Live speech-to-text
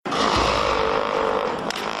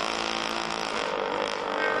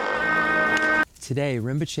Today,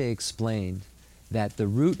 Rinpoche explained that the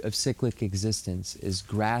root of cyclic existence is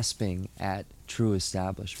grasping at true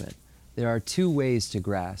establishment. There are two ways to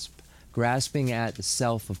grasp: grasping at the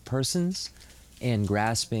self of persons and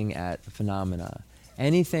grasping at phenomena.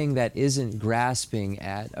 Anything that isn't grasping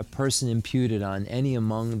at a person imputed on any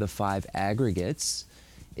among the five aggregates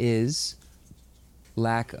is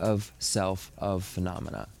lack of self of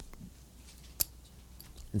phenomena.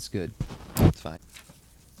 It's good. It's fine.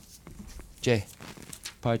 Jay,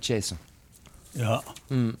 parcheso. Yeah.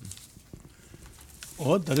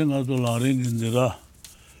 O taringa to Lamrim indira.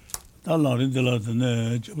 Ta Lamrim de la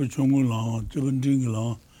tene chibu chungu lang, chibu ding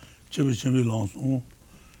lang, chibu chimbi lang song.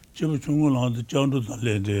 Chibu chungu lang de chandu ta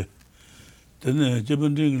le de. Tene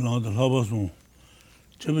chibu ding lang de laba song.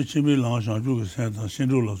 Chibu chimbi lang shang ju ke sen ta shin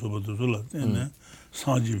ru la so ba to so la tene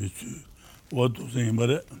sanji bi chu. O to sen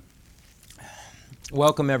bare.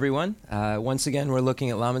 Welcome, everyone. Once again, we're looking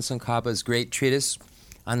at Lama Tsongkhapa's great treatise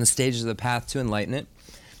on the stages of the path to enlightenment.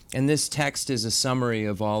 And this text is a summary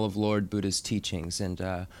of all of Lord Buddha's teachings.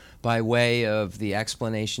 And by way of the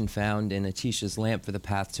explanation found in Atisha's Lamp for the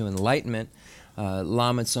Path to Enlightenment,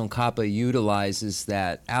 Lama Tsongkhapa utilizes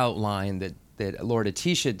that outline that Lord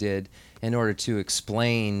Atisha did in order to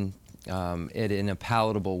explain it in a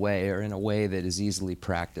palatable way, or in a way that is easily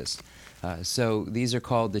practiced. So these are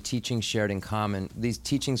called the teachings shared in common, these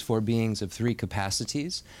teachings for beings of three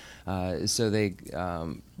capacities. So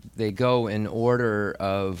they go in order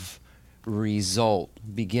of result,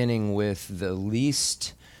 beginning with the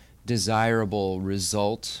least desirable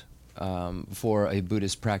result for a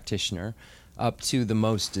Buddhist practitioner, up to the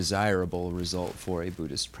most desirable result for a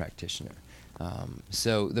Buddhist practitioner.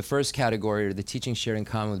 So the first category are the teachings shared in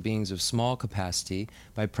common with beings of small capacity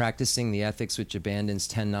by practicing the ethics which abandons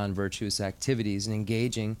 10 non-virtuous activities and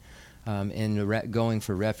engaging in going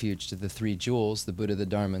for refuge to the three jewels, the Buddha, the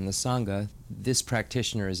Dharma, and the Sangha. This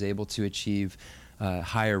practitioner is able to achieve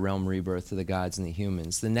higher realm rebirth to the gods and the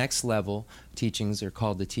humans. The next level teachings are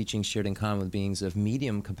called the teachings shared in common with beings of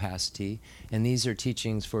medium capacity, and these are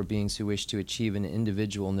teachings for beings who wish to achieve an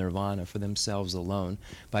individual nirvana for themselves alone.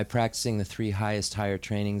 By practicing the three highest higher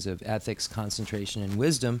trainings of ethics, concentration, and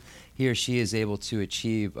wisdom, he or she is able to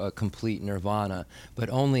achieve a complete nirvana,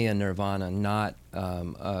 but only a nirvana, not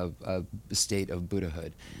a state of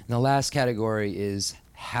Buddhahood. And the last category is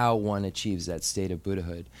how one achieves that state of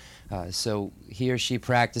Buddhahood. So he or she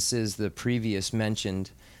practices the previous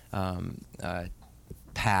mentioned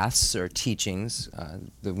paths or teachings,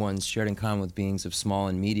 the ones shared in common with beings of small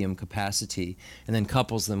and medium capacity, and then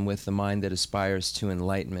couples them with the mind that aspires to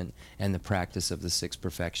enlightenment and the practice of the six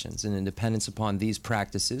perfections. And in dependence upon these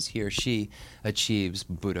practices, he or she achieves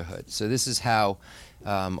Buddhahood. So this is how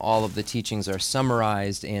all of the teachings are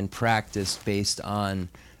summarized and practiced based on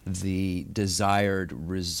the desired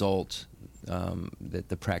result that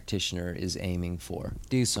the practitioner is aiming for.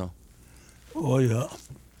 Diso. Oh yeah.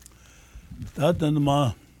 That and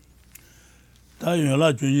ma. Da yun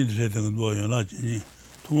la jun yi de de do yun la jin yi.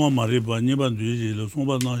 Tuma ma ri ba ni ban du ji le song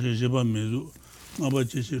ba na she ba me zu. Ma ba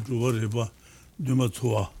ji shi du ba ri ba. Du ma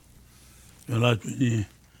chuwa. Yun la jun yi.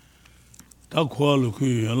 Da ko lu ku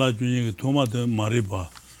yun la jun yi tuma de ma ri ba.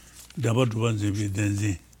 Da ba du ban ji bi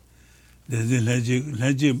Tenzin. Tenzin la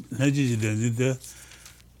ji Tenzin de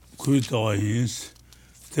kui tawa yins.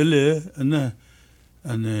 Tele,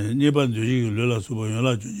 nipan juji ki lola supa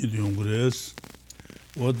yola juji tu yungures.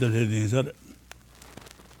 Wata le dinsar.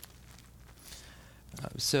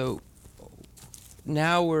 So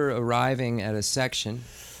now we're arriving at a section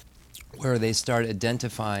where they start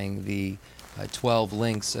identifying the 12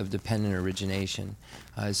 links of dependent origination.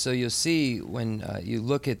 So you'll see when you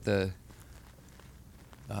look at the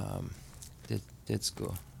let's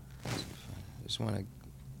go. I just want to,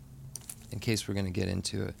 in case we're going to get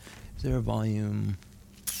into it. Is there a volume?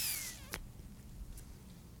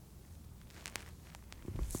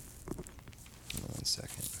 One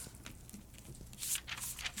second.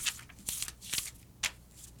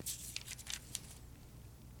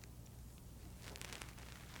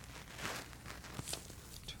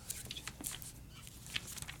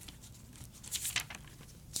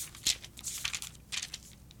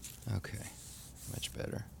 Okay, much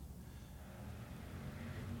better.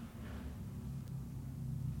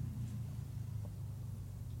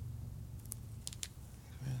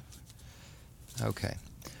 Okay,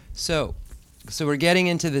 so we're getting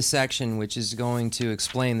into the section which is going to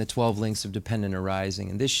explain the 12 links of dependent arising,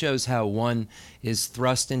 and this shows how one is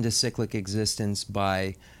thrust into cyclic existence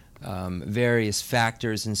by various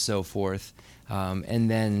factors and so forth, and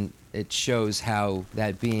then it shows how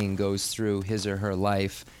that being goes through his or her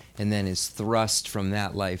life and then is thrust from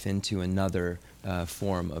that life into another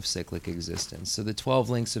form of cyclic existence. So the 12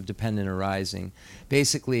 links of dependent arising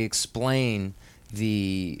basically explain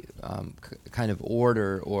the kind of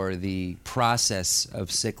order or the process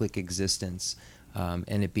of cyclic existence.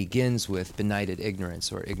 And it begins with benighted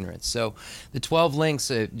ignorance or ignorance. So the 12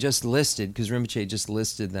 links just listed, because Rinpoche just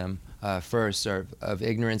listed them first, are of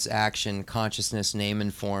ignorance, action, consciousness, name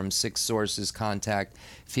and form, 6 sources, contact,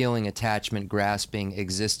 feeling, attachment, grasping,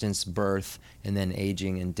 existence, birth, and then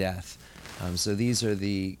aging and death. So these are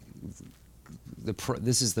this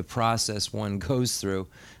is the process one goes through,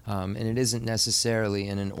 and it isn't necessarily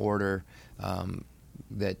in an order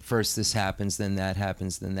that first this happens, then that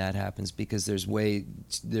happens, then that happens, because there's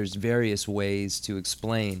various ways to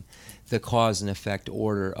explain the cause and effect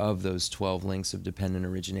order of those 12 links of dependent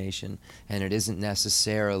origination, and it isn't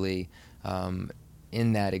necessarily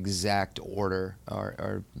in that exact order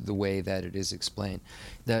or the way that it is explained.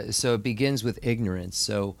 So it begins with ignorance.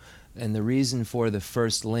 And the reason for the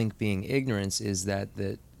first link being ignorance is that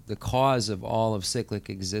the cause of all of cyclic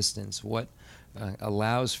existence, what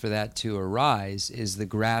allows for that to arise, is the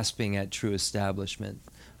grasping at true establishment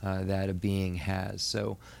that a being has.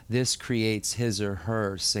 So this creates his or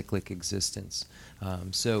her cyclic existence.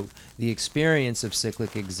 So the experience of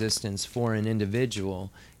cyclic existence for an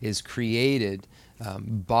individual is created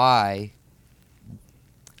by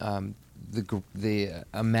the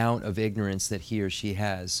amount of ignorance that he or she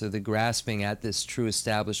has. So the grasping at this true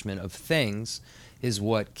establishment of things is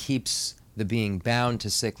what keeps the being bound to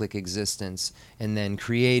cyclic existence and then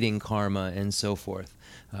creating karma and so forth.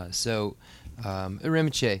 Rinpoche,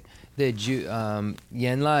 the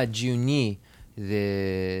Yenla Juni,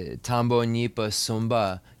 the Tambo Nipa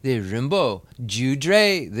Sumba, the Rimbo,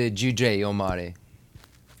 Judre, the Judre Yomare.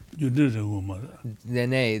 Judre Yomare.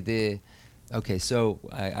 Okay, so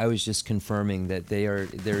I was just confirming that there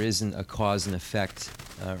isn't a cause and effect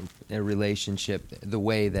a relationship the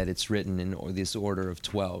way that it's written in this order of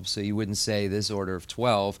 12. So you wouldn't say this order of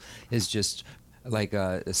 12 is just like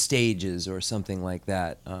stages or something like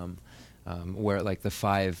that, where like the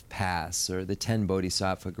 5 paths or the 10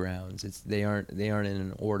 bodhisattva grounds. They aren't in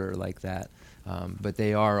an order like that, but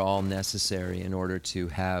they are all necessary in order to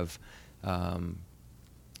have a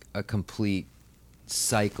complete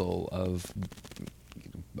cycle of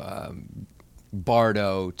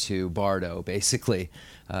bardo to bardo, basically,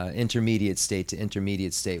 intermediate state to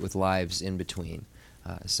intermediate state with lives in between.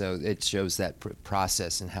 So it shows that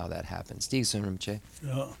process and how that happens.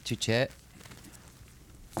 Yeah.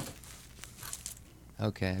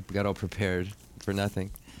 Okay, I got all prepared for nothing.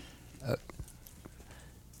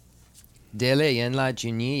 Dele yen la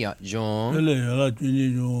juni ya jong. Dele yen la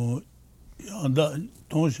juni jong. Yanda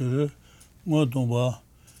tongshire. Moi tomba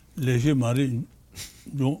léger mari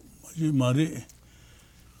mari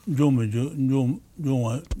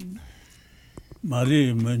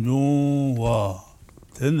mari me wa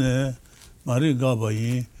tene mari gaba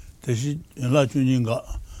yin teshi la chuninga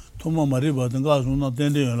toma mari ba danga suna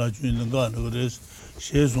tende la chuninga no res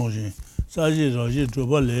she sonjin sa ji ro ji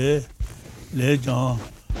troba le jan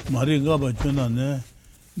mari gaba chuna ne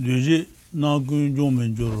leji na gun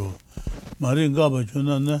jome joro mari gaba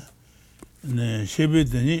chuna ne ne shebe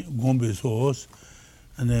deni gombe sos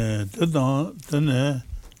ne tedan tene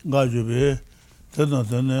gajobe tedan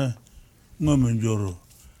tene ngomenjoro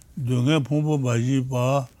dunga pombo baji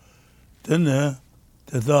ba tene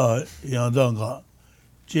teta yandanga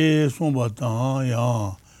che somba tan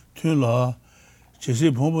ya tula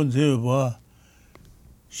chese pombo zeba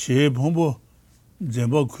she pombo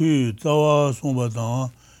zeba ku tawa somba tan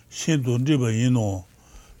shin don de ba yino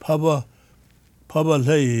paba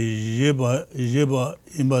lai yeba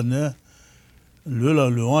imbane le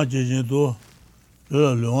loin jeje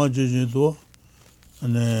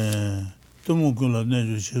ne tout que la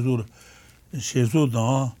neige chez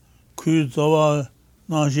dans que ça va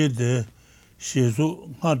nager de chez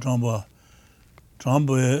nga jambe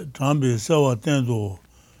ça va tendo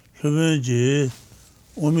je vais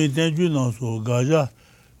on met tendu dans so gaja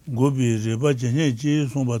gobi je pas jeje ji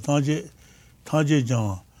son ba tanje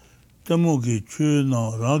jang temo ki chu na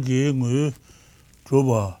rangi ngue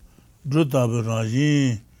troba drota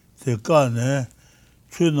raji te ka ne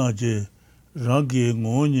chu na je rangi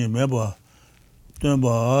ngoni meba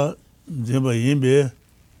temba zeba yimbe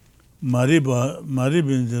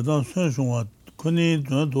maribin zedan sonshwa kuni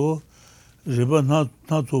do jeba na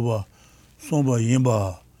toba somba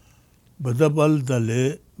yimba bedabal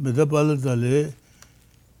dale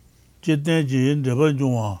jeten ji deba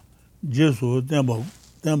jwa jesu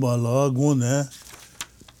temba la gone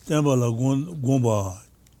temba la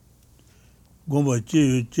gomba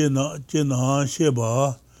che na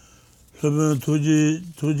sheba Lobsang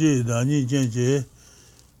Tuji Dani Jenje,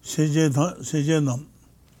 Sejenam,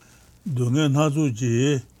 Dungan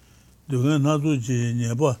Hazuji,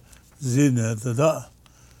 Neba, Zine, Tada,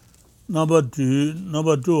 Number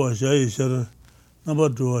two, Shaisher,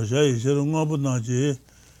 Ngobunaji,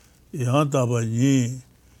 Yantabani,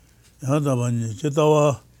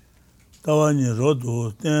 Tawani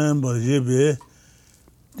Rodo, Temba Jebe,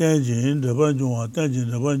 Tenzin, the Banjua,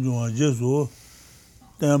 Jesu,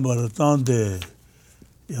 Temba Tande,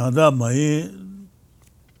 Yanda Mai,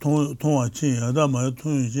 Tonga Chin, Yanda Mai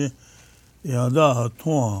Tunji, Yanda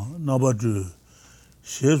Tonga, Nabaju,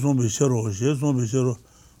 Shesum Bishero,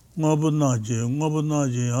 Ngobunaji,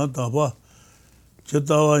 Yantaba,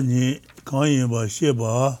 Chetawani, Kanyba,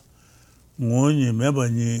 Sheba, Ngoni,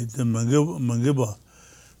 Mebani, the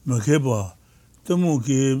Makeba,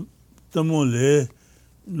 Tamule,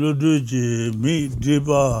 Luduji, Mi,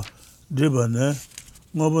 Dribane,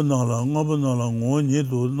 Ngobunala, Ngoni,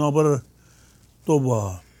 Nabar,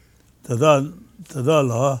 Toba,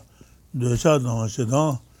 Tadala, De Shadan,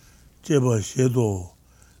 Shedan, Cheba Shedo,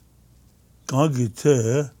 Kangi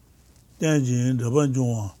Te, Tenzin, the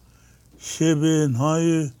Banjua, Shebe,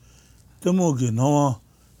 Nayu, Tamuki, Nawa,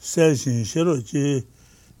 Session, Sherochi,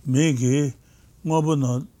 Miki,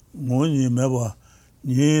 Ngobuna, Ngoni, Meba,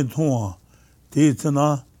 Ni Tonga, Ti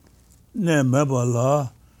Tana, Ne Meba La,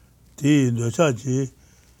 Ti Dochachi,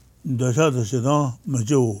 Dochata Shedan,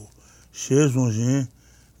 Majo, She Sonshin,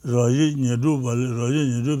 Raji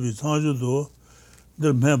Nirubi, Sanjudo,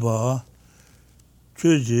 the Meba,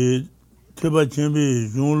 Chuji, Tiba Chimbi,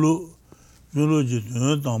 Junluji,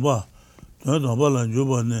 Tamba,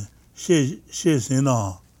 Lanjubane, She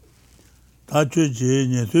Sina, Tachuji,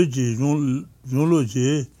 Netuji,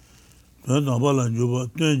 Junluji, Tamba Lanjuba,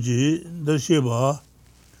 Tunji, the Sheba,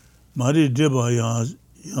 Mari Deba,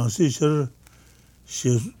 Yansisher,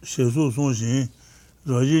 Shesu Sonshin,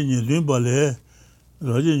 Raji Nidunbale,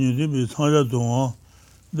 Raji Nidunbi, Sanjadon,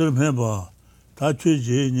 the Meba,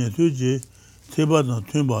 Tachuji, Netuji, Tiba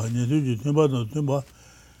Tumba, Netuji, Tumba,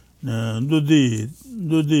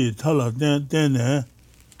 Dudi, Tala, Tene,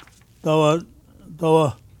 Tawa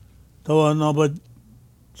Naba,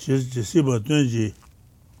 Siba Tunji,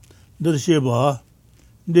 the Sheba,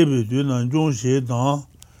 Debi Dunan, Jonshe, Dan,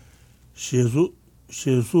 Shesu,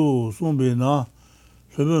 Sumbina,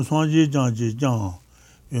 Seven Sanji, Janji, Jan,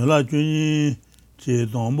 Yola Juni, Che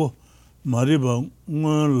Dombo, Mariba,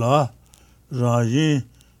 La, Rajin,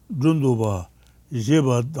 Dunduba,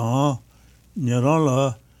 Jeba, Dan,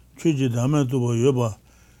 Nerala, Chuji Dametuba, Yoba,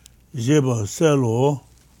 Jeba, Selo,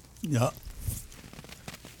 Ya.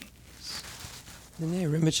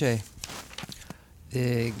 Rinpoche,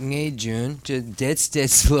 ngay June, dead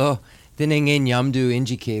slow, then ngay Nyamdu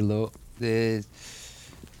Injike lo, then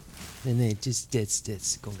just dead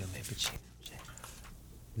Gonga Mepichi.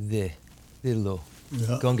 The lo,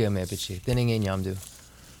 Gonga Mepichi, then ngay Nyamdu,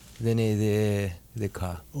 then the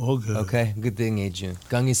ka. Okay, good thing ngay June.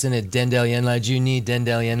 Gangi Sene Dendel Yenla Juni,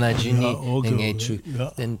 ngay Chu.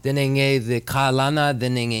 Then ngay the ka lana,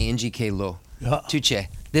 then ngay Injike lo. Tuche.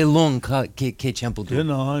 The long ke Chempo do. Then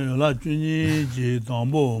Yola Juni,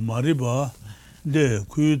 Dambo, Mariba, De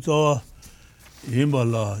Kuitawa,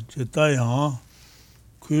 Imbala, Chetayan,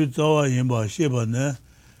 Kuitawa, Imba, Shebane,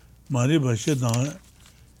 Mariba Shedan,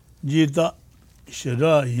 Jita,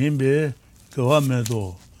 Sheda, Imbe,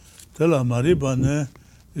 Kawamedo, Tela Maribane,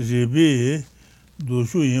 Ribi,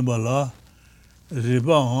 Dushu Imbala,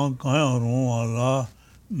 Riban, Kayaron, La,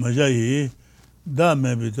 Majayi,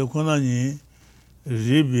 Dame, Konani,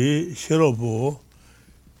 Ribi, Sherobo,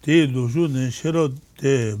 Ti Dushu, Shero,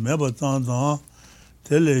 Te, Mebatan,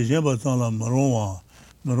 Tele, Jebatan, La Maronwa,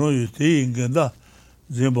 Maron, Ti, Ingenda,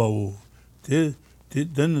 Zimbabwe, Then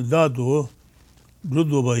Dado,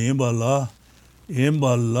 Brudoba Imbala,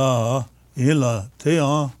 Ila,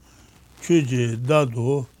 Tean, Chuji,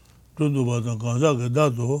 Dado, Brudoba, Gonzaga,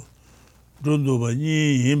 Dado, Brudoba,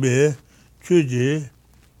 Ni, Imbe, Chuji,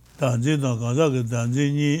 Tenzin, Gonzaga,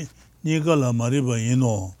 Tenzin, Nikala Mariba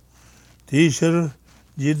Ino, Tisher,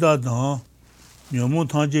 Jidadan, Nyomu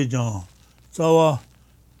Tanji Jan, Zawa,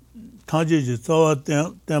 Tanji, Zawa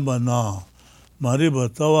Tembana, Mariba,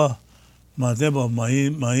 Zawa, Mateba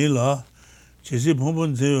Maila, Chesi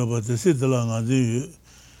Pumpun Zeo, but the Sitala Nazi,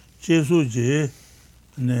 Chesuji,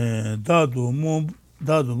 Dadu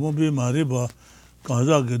Mubi Mariba,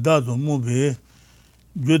 Kazaki Dadu Mubi,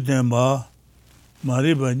 Jutemba,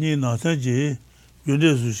 Mariba Ni Nasanji,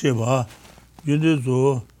 Yundesu Sheba,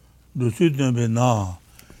 Yundesu, Lusutembe Na,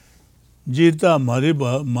 Jita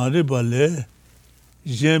Mariba Le,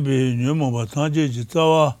 Jembe Nyumba Tanji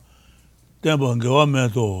Jitawa, Temba Gawa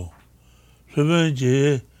Meto,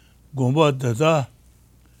 Sevenji, gomba dada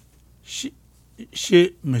shi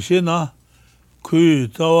meshina kuyu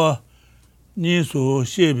tawa niso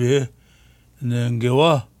shebe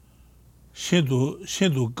ngewa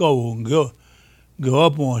shindu gawo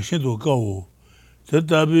ngewa pon shindu gawo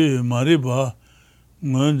tetabi mariba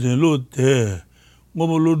nganjelo te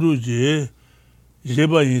ngomolodu je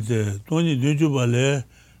jeba yite toni dunjubale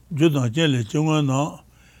jodan jele chungana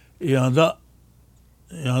yanda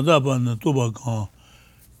ban toba kan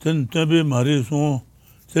ten tembe mari son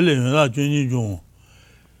tele la junyi jon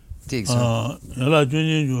la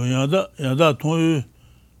junyi jon yanda ton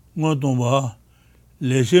ngodonba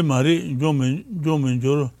leshe mari jomen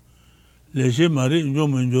joro leshe mari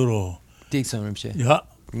jomen joro Dixon Rinpoche. ya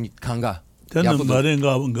Kanga. ten mari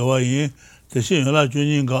ngawa yin teshe la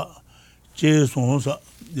junyi ga je son sa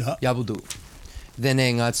ya Yabudu. Then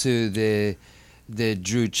ngatsu the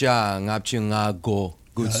drucha ngapchu nga go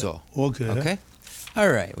gutso. Okay. All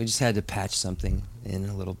right. We just had to patch something in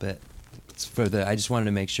a little bit. It's for I just wanted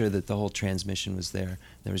to make sure that the whole transmission was there.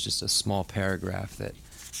 There was just a small paragraph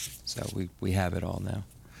so we have it all now.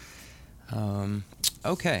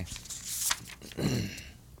 Okay.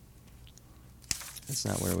 That's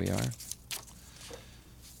not where we are.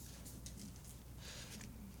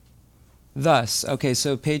 Thus, okay,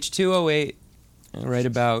 so page 208, right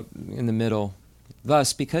about in the middle.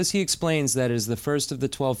 Thus, because he explains that it is the first of the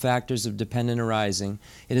 12 factors of dependent arising,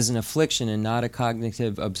 it is an affliction and not a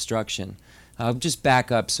cognitive obstruction. I'll just back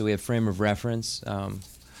up so we have frame of reference.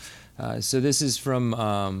 So this is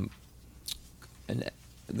from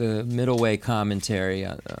the Middle Way commentary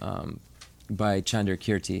by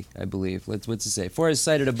Chandrakirti, I believe. What's it say? For as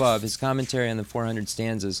cited above, his commentary on the 400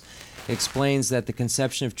 stanzas explains that the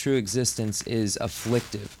conception of true existence is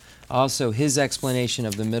afflictive. Also, his explanation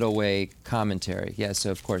of the Middle Way commentary. Yeah,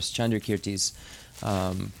 so of course, Chandrakirti's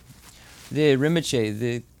the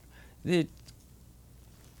Rinpoche, the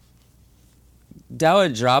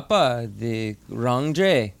Dawa Drapa, the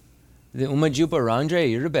Rangdre, the Umajupa Rangdre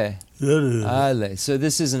Yurbe. So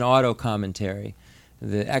this is an auto commentary.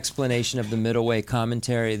 The explanation of the Middle Way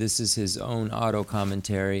commentary, this is his own auto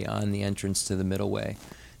commentary on the entrance to the Middle Way.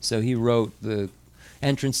 So he wrote the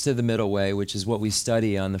entrance to the Middle Way, which is what we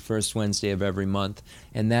study on the first Wednesday of every month,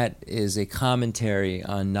 and that is a commentary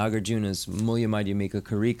on Nagarjuna's Mulya Madhyamika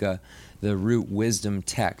Karika, the root wisdom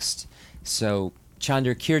text. So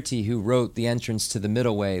Chandrakirti, who wrote the entrance to the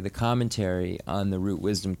Middle Way, the commentary on the root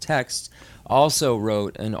wisdom text, also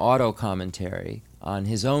wrote an auto commentary on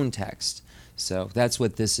his own text. So that's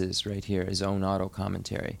what this is right here, his own auto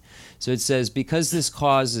commentary. So it says, because this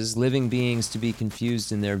causes living beings to be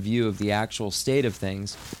confused in their view of the actual state of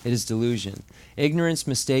things, it is delusion. Ignorance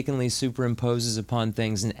mistakenly superimposes upon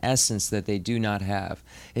things an essence that they do not have.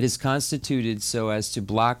 It is constituted so as to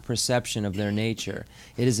block perception of their nature.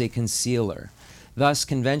 It is a concealer. Thus,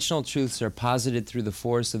 conventional truths are posited through the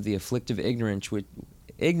force of the afflictive ignorance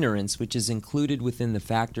which is included within the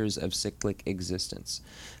factors of cyclic existence.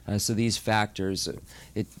 So these factors,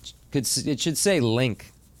 it should say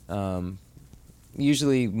link.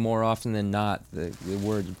 Usually, more often than not, the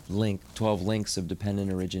word link, 12 links of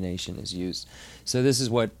dependent origination is used. So this is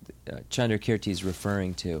what Chandrakirti is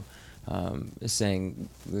referring to, saying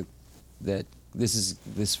that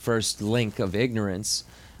this first link of ignorance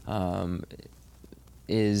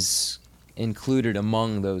is included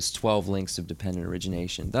among those 12 links of dependent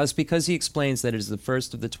origination. Thus, because he explains that it is the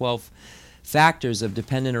first of the 12 factors of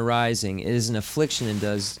dependent arising, it is an affliction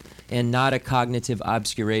and not a cognitive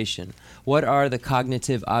obscuration. What are the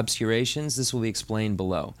cognitive obscurations? This will be explained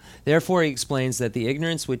below. Therefore, he explains that the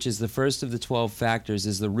ignorance which is the first of the 12 factors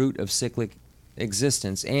is the root of cyclic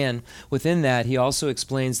existence, and within that he also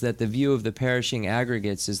explains that the view of the perishing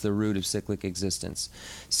aggregates is the root of cyclic existence.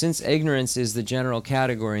 Since ignorance is the general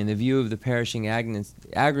category and the view of the perishing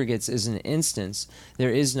aggregates is an instance, there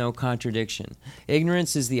is no contradiction.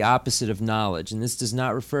 Ignorance is the opposite of knowledge, and this does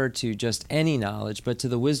not refer to just any knowledge, but to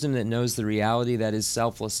the wisdom that knows the reality that is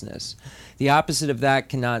selflessness. The opposite of that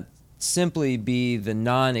cannot simply be the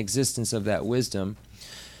non-existence of that wisdom,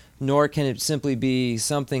 nor can it simply be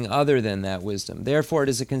something other than that wisdom. Therefore, it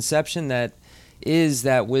is a conception that is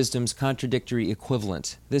that wisdom's contradictory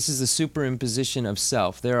equivalent. This is the superimposition of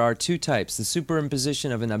self. There are two types, the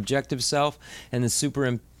superimposition of an objective self and the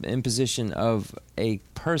superimposition of a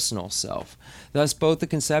personal self. Thus, both the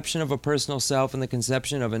conception of a personal self and the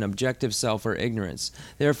conception of an objective self are ignorance.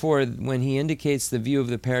 Therefore, when he indicates the view of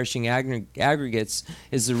the perishing aggregates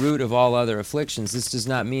is the root of all other afflictions, this does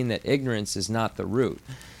not mean that ignorance is not the root.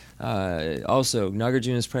 Also,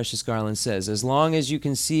 Nagarjuna's Precious Garland says, as long as you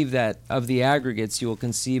conceive that of the aggregates, you will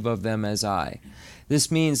conceive of them as I. This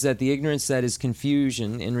means that the ignorance that is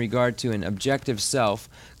confusion in regard to an objective self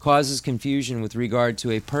causes confusion with regard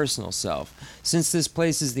to a personal self. Since this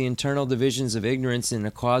places the internal divisions of ignorance in a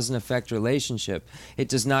cause and effect relationship, it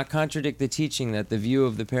does not contradict the teaching that the view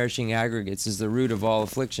of the perishing aggregates is the root of all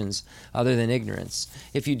afflictions other than ignorance.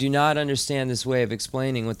 If you do not understand this way of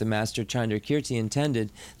explaining what the Master Chandrakirti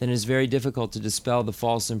intended, then it is very difficult to dispel the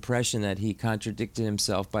false impression that he contradicted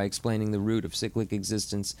himself by explaining the root of cyclic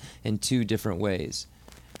existence in two different ways.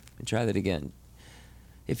 Try that again.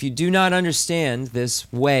 If you do not understand this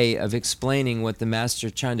way of explaining what the Master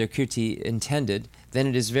Chandrakirti intended, then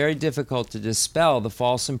it is very difficult to dispel the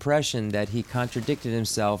false impression that he contradicted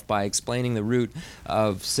himself by explaining the root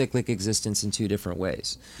of cyclic existence in two different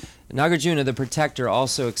ways. Nagarjuna, the protector,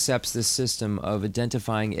 also accepts this system of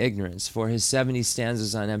identifying ignorance, for his 70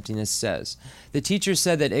 stanzas on emptiness says, "The teacher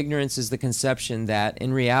said that ignorance is the conception that,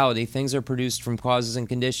 in reality, things are produced from causes and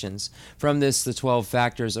conditions. From this, the 12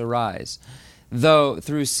 factors arise. Though,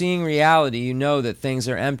 through seeing reality, you know that things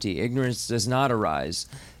are empty, ignorance does not arise.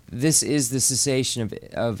 This is the cessation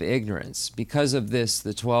of ignorance. Because of this,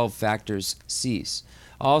 the 12 factors cease."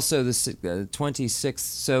 Also, the 26th,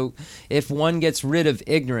 so if one gets rid of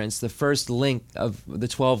ignorance, the first link of the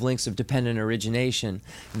 12 links of dependent origination,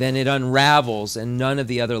 then it unravels and none of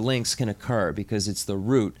the other links can occur because it's the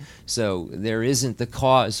root. So there isn't the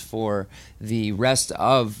cause for the rest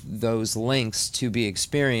of those links to be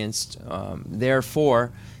experienced.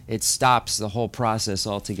 Therefore, it stops the whole process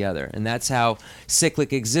altogether. And that's how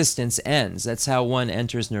cyclic existence ends. That's how one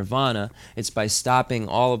enters nirvana. It's by stopping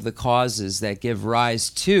all of the causes that give rise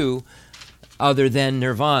to other than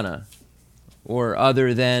nirvana, or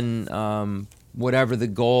other than whatever the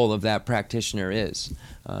goal of that practitioner is.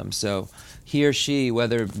 So he or she,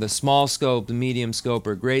 whether the small scope, the medium scope,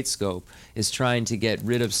 or great scope, is trying to get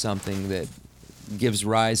rid of something that gives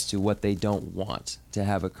rise to what they don't want to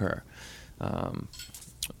have occur.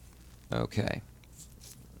 Okay,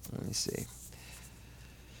 let me see.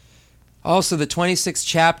 Also, the 26th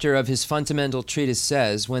chapter of his fundamental treatise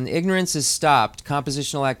says, "When ignorance is stopped,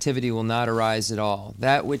 compositional activity will not arise at all.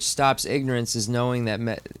 That which stops ignorance is knowing that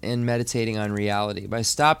and meditating on reality. By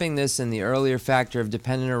stopping this and the earlier factor of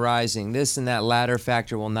dependent arising, this and that latter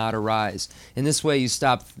factor will not arise. In this way, you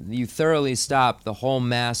thoroughly stop the whole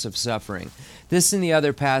mass of suffering." This and the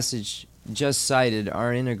other passage just cited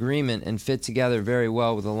are in agreement and fit together very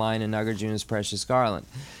well with the line in Nagarjuna's Precious Garland.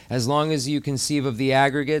 As long as you conceive of the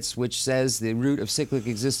aggregates, which says the root of cyclic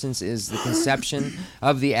existence is the conception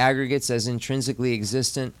of the aggregates as intrinsically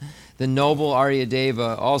existent, the noble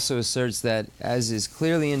Aryadeva also asserts that, as is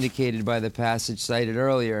clearly indicated by the passage cited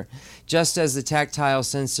earlier, just as the tactile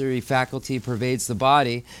sensory faculty pervades the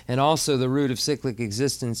body, and also the root of cyclic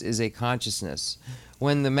existence is a consciousness.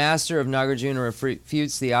 When the master of Nagarjuna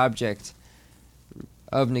refutes the object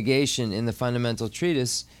of negation in the fundamental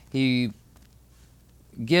treatise, he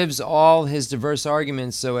gives all his diverse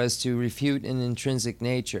arguments so as to refute an intrinsic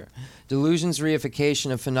nature, delusion's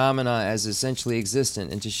reification of phenomena as essentially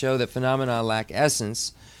existent, and to show that phenomena lack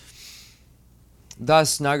essence.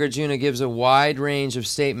 Thus, Nagarjuna gives a wide range of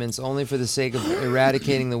statements only for the sake of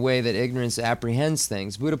eradicating the way that ignorance apprehends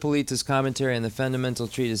things. Buddhapalita's commentary on the fundamental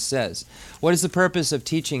treatise says, "What is the purpose of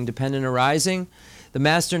teaching dependent arising? The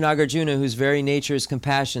master Nagarjuna, whose very nature is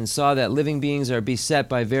compassion, saw that living beings are beset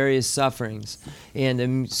by various sufferings, and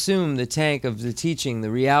assumed the tank of the teaching,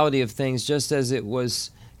 the reality of things just as it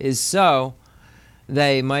is so,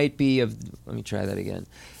 they might be of..." Let me try that again.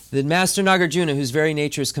 "The master Nagarjuna, whose very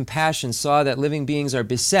nature is compassion, saw that living beings are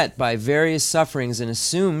beset by various sufferings and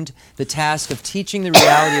assumed the task of teaching the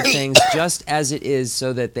reality of things just as it is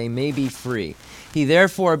so that they may be free. He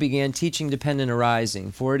therefore began teaching dependent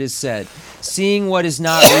arising, for it is said, 'Seeing what is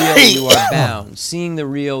not real, you are bound. Seeing the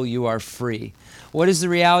real, you are free.' What is the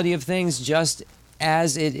reality of things just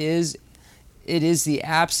as it is? It is the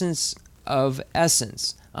absence of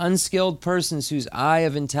essence. Unskilled persons whose eye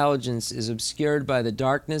of intelligence is obscured by the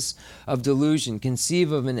darkness of delusion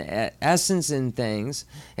conceive of an essence in things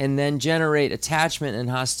and then generate attachment and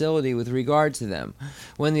hostility with regard to them.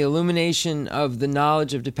 When the illumination of the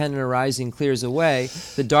knowledge of dependent arising clears away,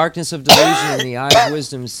 the darkness of delusion in the eye of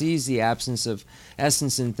wisdom sees the absence of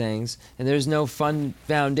essence in things, and there is no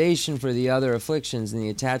foundation for the other afflictions, and the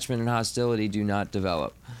attachment and hostility do not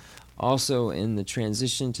develop." Also, in the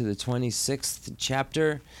transition to the 26th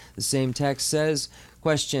chapter, the same text says,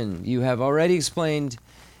 question, "You have already explained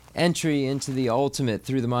entry into the ultimate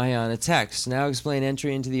through the Mahayana texts. Now explain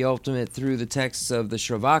entry into the ultimate through the texts of the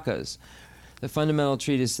Shravakas." The fundamental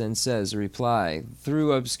treatise then says, reply,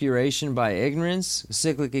 "Through obscuration by ignorance,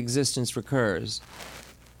 cyclic existence recurs.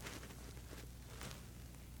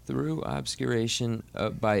 through obscuration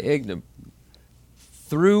by ignorance.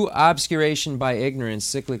 Through obscuration by ignorance,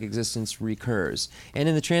 cyclic existence recurs. And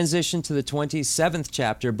in the transition to the 27th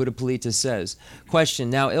chapter, Buddha Palita says, question,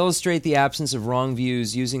 now illustrate the absence of wrong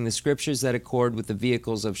views using the scriptures that accord with the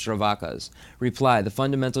vehicles of Shravakas. Reply, the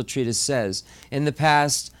fundamental treatise says, in the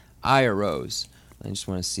past, I arose. I just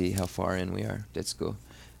want to see how far in we are. Let's go.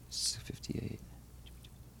 58.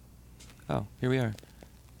 Oh, here we are.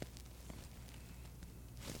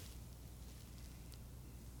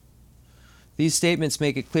 These statements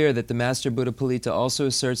make it clear that the Master Buddha Palita also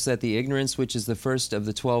asserts that the ignorance which is the first of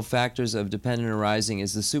the 12 factors of dependent arising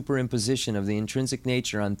is the superimposition of the intrinsic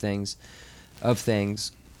nature on things, and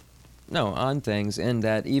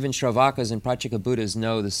that even Shravakas and Pratyeka Buddhas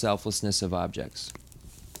know the selflessness of objects.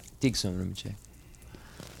 Digsom Rinpoche.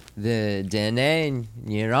 The Dene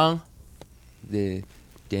Nyerang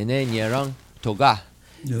Toga.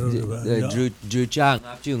 The Druchang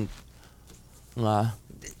Apjung.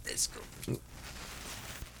 Let's go.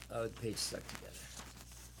 Oh, the page stuck together.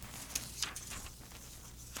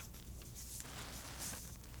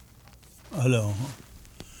 Hello.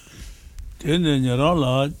 Tenzin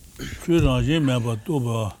la Churangji Maba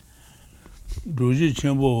Toba Doji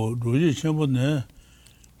Chenmo ne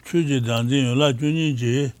Chuji Danjin la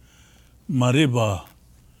Junji Mariba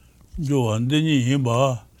Joan Deni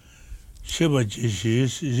Himba Sheba Jishi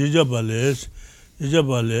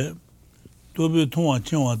Jijabale Tobi Tonga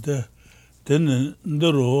Chenwate Then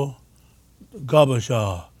Ndero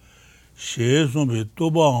Gabasha She Sombi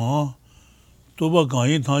Toba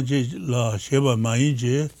Ganyi Tanji la Sheba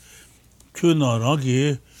Mayinji Chuna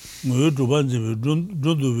Rangi Muyu Dubanzi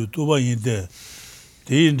Dundu Toba Yinde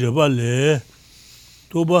Di Ndebale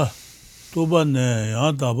Toba Ne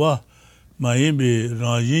Yantaba Mayimbi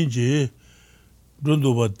Ranjinji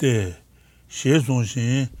Dundu Bate She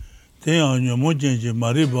Sonshin Tenyang Nyamunjenji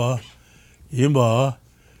Mariba Yimba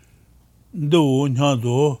ndo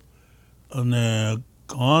nyado ane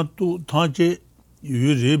kantu tanche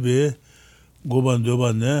yuribe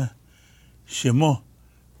gobandoba ne shimo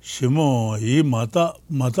yi mata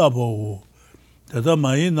bo tata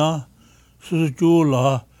mai na susu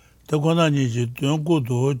la takona ni ji tonko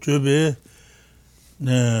do jobe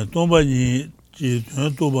ne tomba ni ji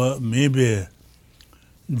tonba mebe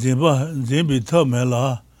zembi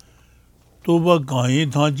tamela toba ganyi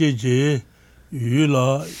tanche je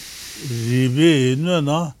yula ribe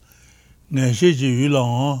na ngeshe ji yula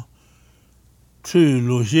chu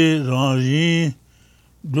lo she ranji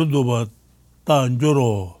dodoba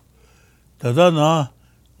tanjoro tada na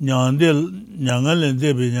nyangalende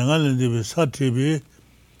satribe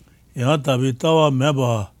ya tabi tawa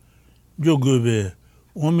meba jogobe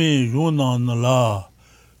omi yunan la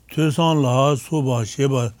tusan la soba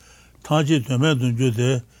sheba tanji tome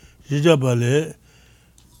dunjode jijabale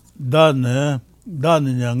dane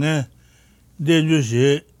nyange denju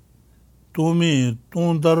she tomi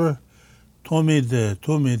tondar tomi de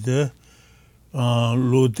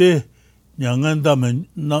lote nyanganda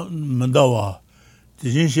mandawa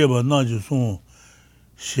dijin sheba na ju son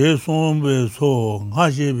she son be so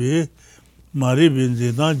nga shebe mari bin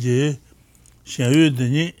de danje shayu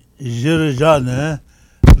de jere jane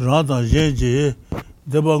rada jeje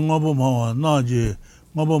deba ngobo ma na je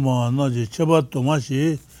cheba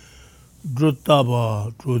tomashi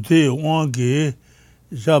drutaba druti wangi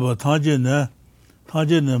jaba tanjene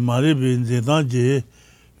maribin zedanje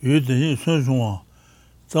yudeni sunshwa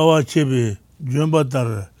zawa chebe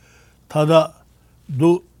jumbatar tada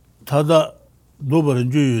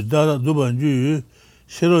dubaranju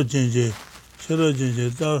shiro jenje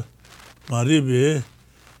da maribe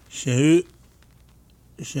shenyu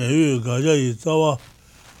gaja yi zawa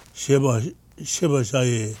sheba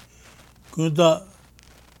shaye kunta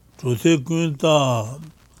Trote kunta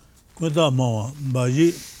mawa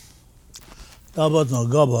baji taba na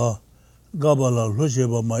gaba la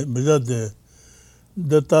losheba mejade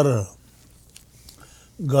detar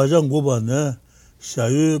gajan goba ne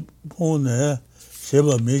shayu pone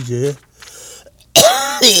sheba meje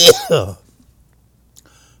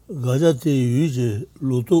gajate yuje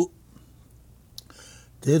loto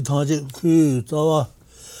te thaje ku tawa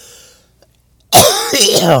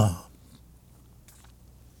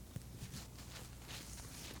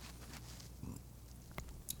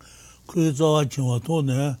kuzawa chingwa to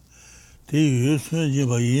ne de yu sun ji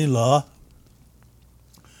ba yin la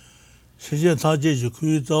shije ta je ji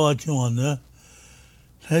kuzawa chingwa ne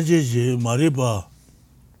he je ji mariba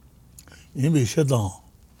yin bi shedan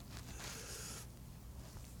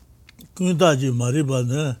kunta ji mariba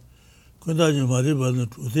ne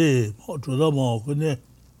tu de to da ma ko ne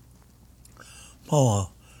pa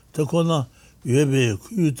te ko na yuebe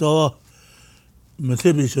kuyu tawa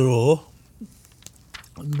metebi shiro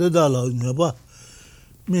dedala nyeba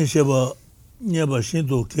mi sheba nyeba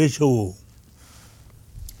shinto kecho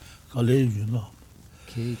kale yuna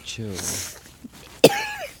Kecho.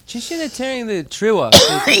 Chishina tearing the triwa.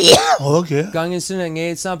 okay Gangen suna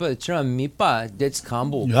nge sampa chira mipa dets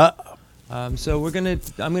kambu. yeah So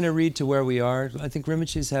I'm gonna read to where we are. I think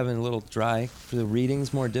Rinpoche is having a little dry for the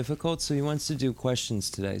readings, more difficult, so he wants to do questions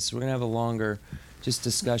today. So we're gonna have a longer, just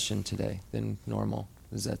discussion today than normal,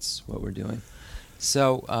 because that's what we're doing.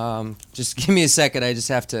 So just give me a second. I just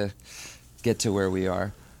have to get to where we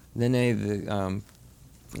are. Then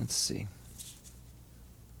let's see.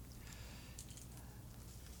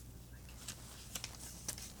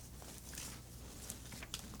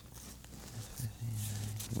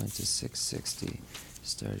 Went to 660,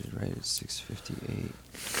 started right at 658.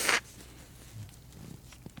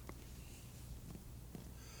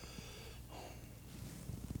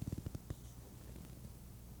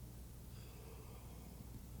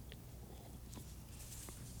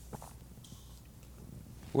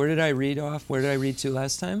 Where did I read off? Where did I read to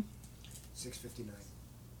last time? 659,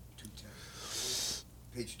 210.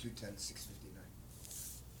 Page 210, 659.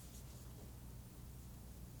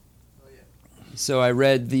 Oh, yeah. So I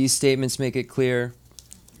read these statements make it clear.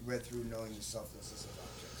 You read through knowing the selflessness of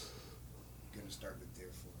objects. You're going to start with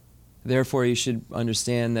therefore. Therefore, you should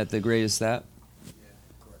understand that the great is that.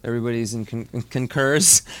 Correct. Everybody's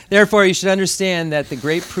concurs. Therefore, you should understand that the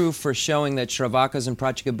great proof for showing that Shravakas and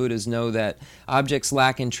Pratyeka Buddhas know that objects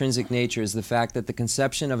lack intrinsic nature is the fact that the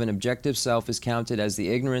conception of an objective self is counted as the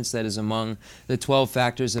ignorance that is among the 12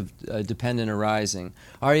 factors of dependent arising.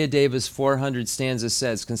 Aryadeva's 400 stanza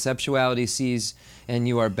says, conceptuality sees and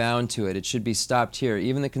you are bound to it. It should be stopped here.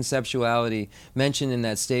 Even the conceptuality mentioned in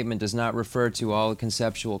that statement does not refer to all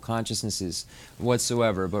conceptual consciousnesses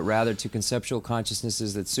whatsoever, but rather to conceptual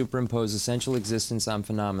consciousnesses that superimpose essential existence on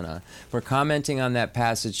phenomena. For commenting on that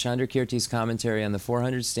passage, Chandrakirti's commentary on the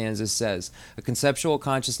 400 stanzas says, a conceptual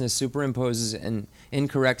consciousness superimposes an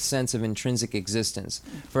incorrect sense of intrinsic existence.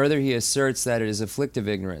 Further, he asserts that it is afflictive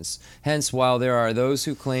ignorance. Hence, while there are those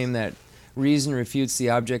who claim that reason refutes the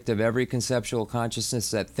object of every conceptual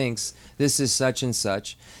consciousness that thinks this is such and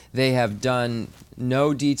such, they have done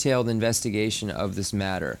no detailed investigation of this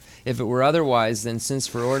matter. If it were otherwise, then since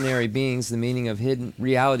for ordinary beings the meaning of hidden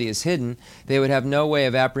reality is hidden, they would have no way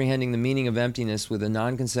of apprehending the meaning of emptiness with a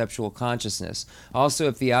non-conceptual consciousness. Also,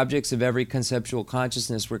 if the objects of every conceptual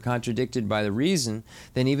consciousness were contradicted by the reason,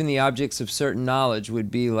 then even the objects of certain knowledge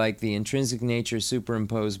would be like the intrinsic nature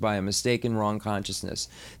superimposed by a mistaken wrong consciousness.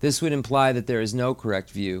 This would imply that there is no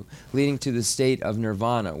correct view, leading to the state of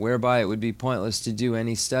nirvana, whereby it would be pointless to do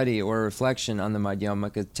any study or reflection on the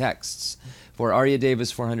Madhyamaka texts. For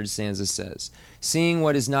Aryadeva's 400 stanzas says, seeing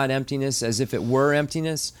what is not emptiness as if it were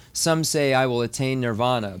emptiness, some say I will attain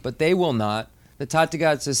nirvana, but they will not. The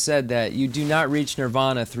Tathagata said that you do not reach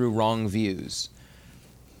nirvana through wrong views.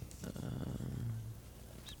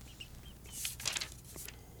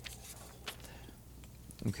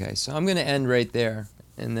 Okay, so I'm going to end right there,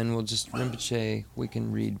 and then we'll just, Rinpoche, we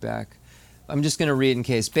can read back. I'm just going to read in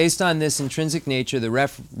case. Based on this intrinsic nature, the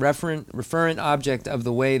referent object of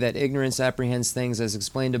the way that ignorance apprehends things as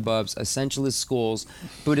explained above, essentialist schools,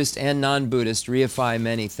 Buddhist and non-Buddhist, reify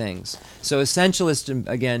many things. So essentialist,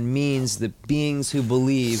 again, means the beings who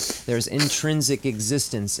believe there's intrinsic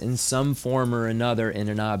existence in some form or another in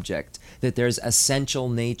an object, that there's essential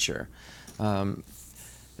nature.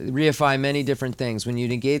 Reify many different things. When you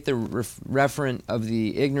negate the referent of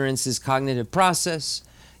the ignorance's cognitive process,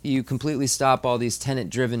 you completely stop all these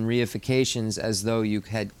tenet-driven reifications as though you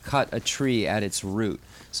had cut a tree at its root.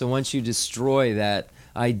 So once you destroy that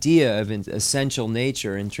idea of essential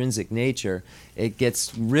nature, intrinsic nature, it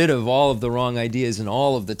gets rid of all of the wrong ideas and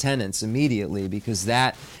all of the tenets immediately, because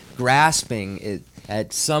that grasping it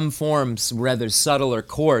at some form, rather subtle or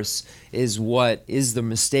coarse, is what is the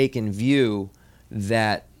mistaken view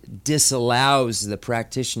that disallows the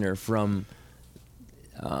practitioner from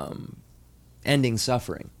ending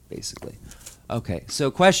suffering, basically. Okay,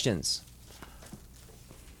 so questions?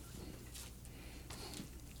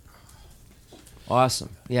 Awesome.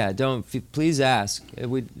 Yeah, please ask.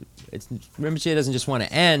 Rinpoche doesn't just want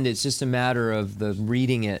to end, it's just a matter of the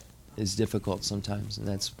reading it is difficult sometimes, and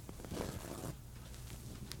that's...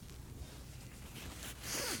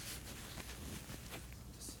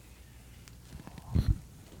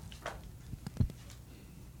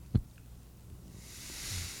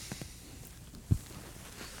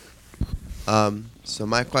 So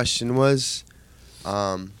my question was,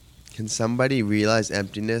 can somebody realize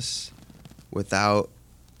emptiness without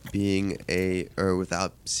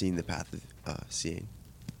without seeing the path seeing,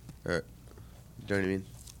 or you know what I mean?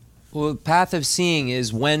 Well, path of seeing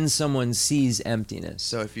is when someone sees emptiness.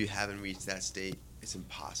 So if you haven't reached that state, it's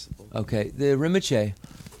impossible. Okay, the Rinpoche,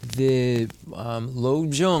 the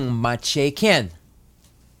Lobsang mache ken,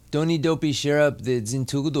 doni dopi sherap the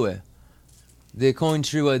zintugudue, the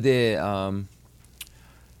kointrua the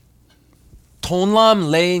tonlam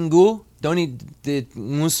leingu, doni the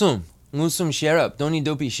ngusum sherap, doni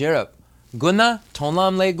dopi sherap, guna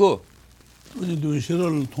tonlam legu. 돈이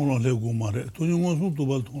도시를 통로 내고 말해. 돈이 무슨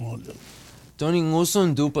도발 통로 내. Doni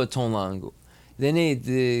ngusum dupa tonlangu. Then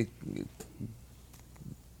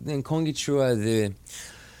kongitrua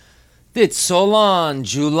the solan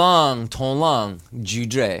julang tonlang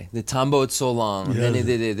judre the tambo solang. Then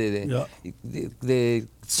the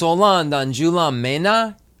solan dan julam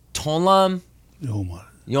mena tonlam 요 말.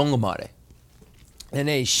 yongomare.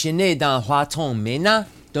 Then shine dan huatong mena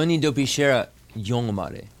doni dopi shera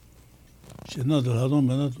yongomare. 신나들 하도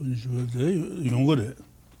맨날 돈이 주어대 용거래.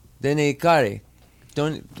 Then kare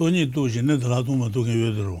돈이 또 신나들 하도만 또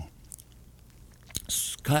개여들어.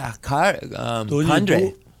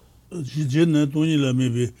 Pandre. 지제네 돈이라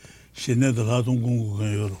메비 신나들 하도 공부가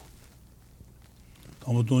여러.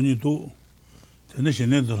 아무 돈이 또 전에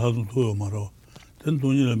신나들 하도 도요 말어. 된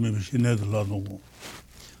돈이라 메비 신나들 하도 공.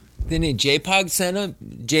 Then Jpog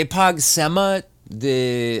Sema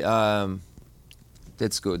the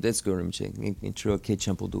that's good Rinpoche. Intro ke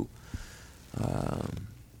Chenpo du.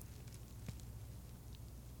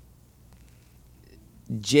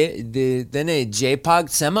 Jpog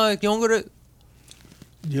Sema younger.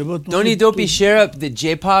 Doni dopi share up the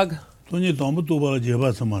Jpog. 돈이 너무 또 봐라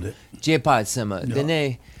제바서 말해. Jpog Sema.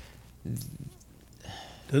 Then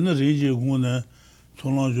되는 리지 공원에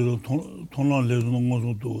통랑주로 통랑 내주는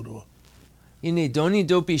것도 또 그러. ini doni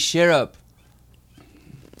dopi share up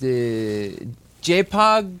the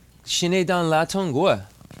Jpog shine dan latong goa.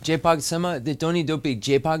 Jpog Sema the doni dopi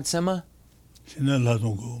Jpog Sema. 신내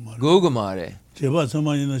라도 거 말. Gogomare.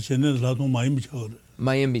 제바서만이나 신내 라도 많이 미쳐 그래.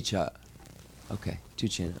 Mayimbicha. Okay,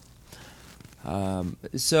 Tuchina.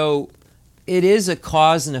 So it is a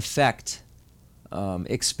cause and effect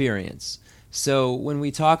experience. So when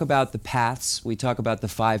we talk about the paths, we talk about the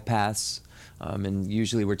 5 paths, and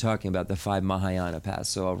usually we're talking about the 5 Mahayana paths,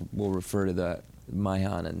 so we'll refer to the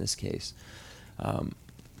Mahayana in this case.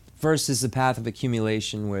 First is the path of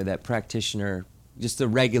accumulation, where that practitioner, just the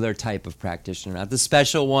regular type of practitioner, not the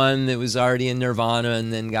special one that was already in nirvana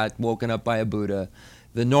and then got woken up by a Buddha.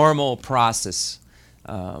 The normal process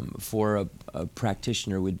for a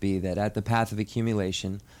practitioner would be that at the path of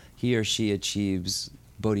accumulation, he or she achieves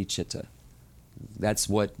bodhicitta. That's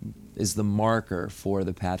what is the marker for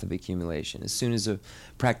the path of accumulation. As soon as a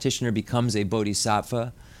practitioner becomes a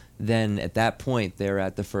bodhisattva, then at that point they're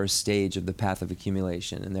at the first stage of the path of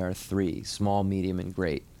accumulation, and there are 3, small, medium, and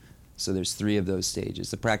great. So there's 3 of those stages.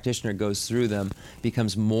 The practitioner goes through them,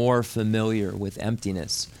 becomes more familiar with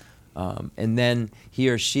emptiness, and then he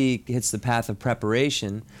or she hits the path of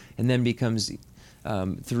preparation, and then becomes,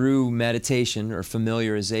 through meditation or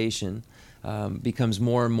familiarization, becomes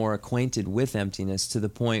more and more acquainted with emptiness to the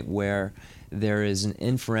point where there is an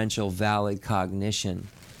inferential valid cognition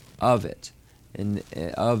of it, and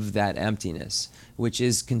of that emptiness, which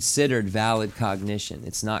is considered valid cognition.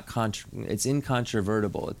 It's not it's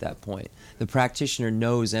incontrovertible at that point. The practitioner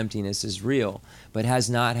knows emptiness is real, but has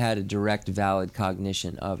not had a direct valid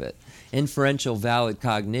cognition of it. Inferential valid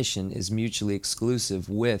cognition is mutually exclusive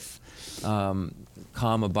with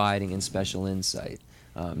calm abiding and special insight,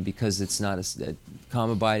 because it's not calm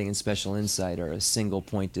abiding and special insight are a single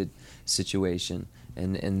pointed situation,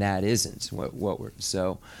 and that isn't what we're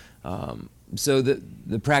so. So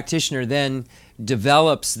the practitioner then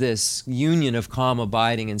develops this union of calm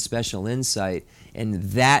abiding and special insight, and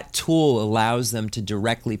that tool allows them to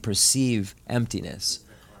directly perceive emptiness.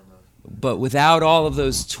 But without all of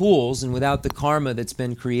those tools and without the karma that's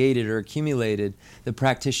been created or accumulated, the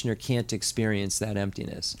practitioner can't experience that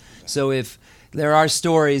emptiness. So if there are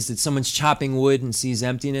stories that someone's chopping wood and sees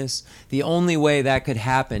emptiness, the only way that could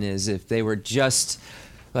happen is if they were just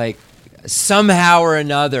like somehow or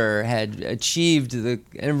another had achieved the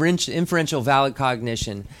inferential valid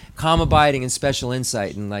cognition, calm abiding and special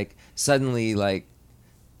insight, and like suddenly like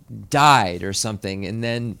died or something, and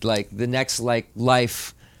then like the next like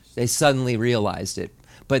life they suddenly realized it.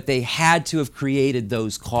 But they had to have created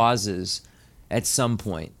those causes at some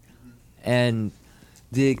point. And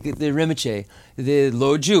the Rinpoche, the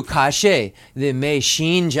Loju Kashe, the Me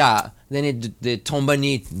Shinja, then the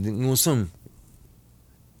Tombani Ngusum,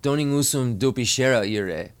 Doni Ngusum Dupi Shera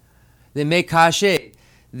Yure. The Me Kashe,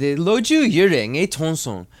 the Loju Yure, Nge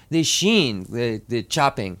Tonsong, the Shin, the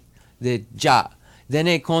chopping, the ja. Then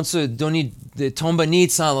a Khensur doni the tomba ni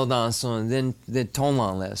tsalo dan son, then the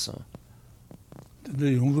tonlan leson.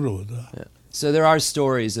 So there are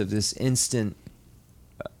stories of this instant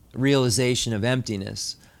realization of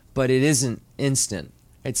emptiness, but it isn't instant.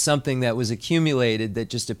 It's something that was accumulated that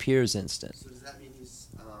just appears instant. So does that mean he's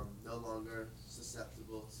no longer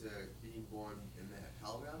susceptible to being born in the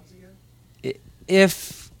hell realms again?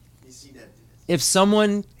 If He's seen emptiness. if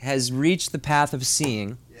someone has reached the path of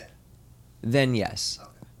seeing, Yeah. then yes,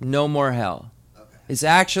 Okay. no more hell. Okay. It's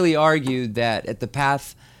actually argued that at the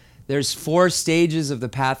path, there's 4 stages of the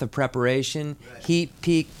path of preparation: Right. heat,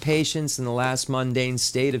 peak, patience, and the last mundane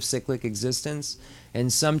state of cyclic existence.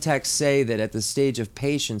 And some texts say that at the stage of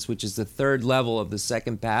patience, which is the 3rd level of the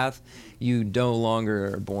second path, you no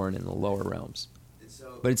longer are born in the lower realms. And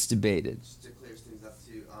so, But it's debated. just to clear things up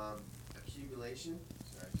too, accumulation.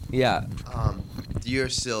 Sorry. Yeah. You're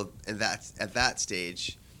still at that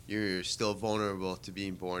stage. You're still vulnerable to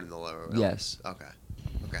being born in the lower realms. Yes. Okay.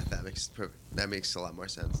 That makes a lot more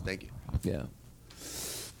sense. Thank you. Yeah.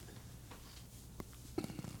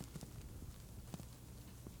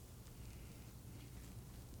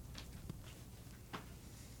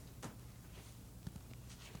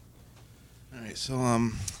 All right,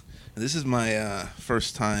 so this is my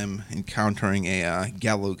first time encountering a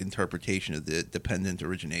Galug interpretation of the dependent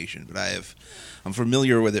origination, but I'm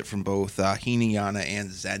familiar with it from both Hinayana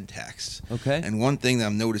and Zen texts. Okay. And one thing that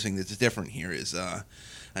I'm noticing that's different here is I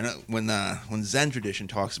know when Zen tradition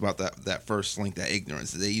talks about that first link, that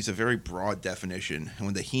ignorance, they use a very broad definition, and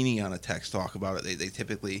when the Hinayana texts talk about it, they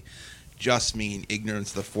typically just mean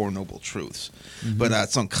ignorance of the Four Noble Truths. Mm-hmm. But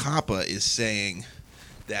Tsongkhapa is saying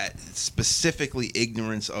that specifically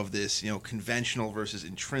ignorance of this, conventional versus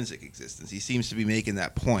intrinsic existence. He seems to be making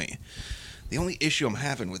that point. The only issue I'm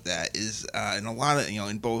having with that is, in a lot of,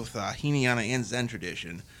 in both Hinayana and Zen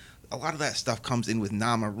tradition, a lot of that stuff comes in with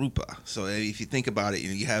nama rupa. So if you think about it,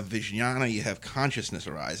 you have vijnana, you have consciousness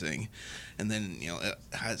arising, and then,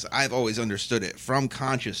 as I've always understood it, from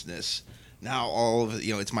consciousness, now all of it,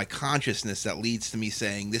 it's my consciousness that leads to me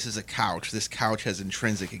saying, this is a couch. This couch has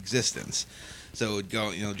intrinsic existence. So it would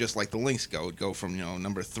go, just like the links go, it would go from,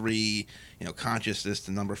 number 3, consciousness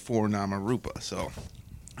to number 4, nama rupa. So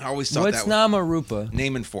I always thought What's Nama Rupa?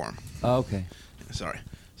 name and form. Oh, okay. Sorry.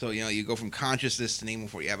 So, you go from consciousness to name and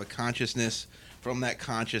form. You have a consciousness. From that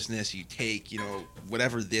consciousness, you take,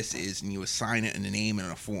 whatever this is, and you assign it in a name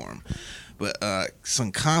and a form. But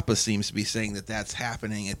Tsongkhapa seems to be saying that that's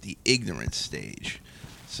happening at the ignorance stage.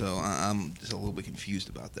 So I'm just a little bit confused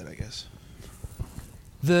about that, I guess.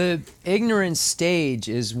 The ignorance stage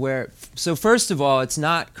is where... So first of all, it's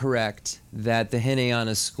not correct that the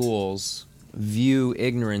Hinayana schools view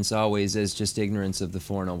ignorance always as just ignorance of the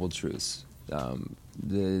Four Noble Truths.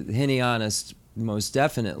 The Hinayanists most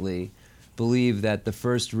definitely believe that the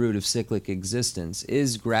first root of cyclic existence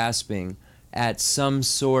is grasping at some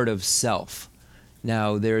sort of self.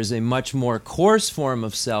 Now, there is a much more coarse form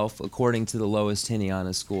of self, according to the lowest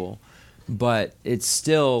Hinayana school, but it's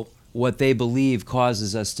still what they believe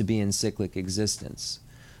causes us to be in cyclic existence.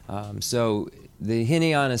 So the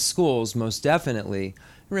Hinayana schools most definitely,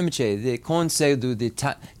 Rinpoche, the conseil de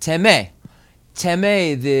teme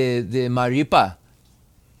the maripa,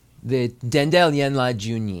 the dendel yen la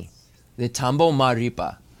juni, the tambo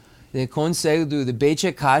maripa, the conseil de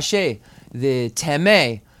beche kashe, the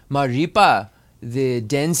teme maripa, the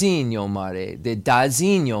Tenzin yomare, the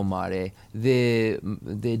Dazin yomare, the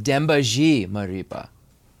Dembaji maripa.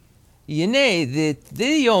 Yene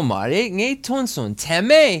the yomare nge tonson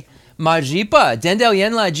teme maripa, dendel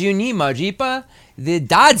yen la juni maripa, the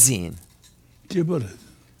Dazin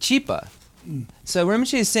chipa. So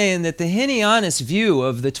Rinpoche is saying that the Hinayanist view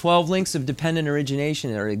of the 12 links of dependent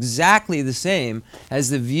origination are exactly the same as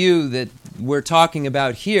the view that we're talking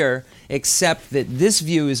about here, except that this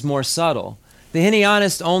view is more subtle. The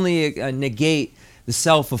Hinayanists only negate the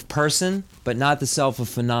self of person, but not the self of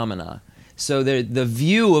phenomena. So the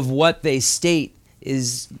view of what they state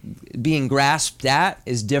is being grasped at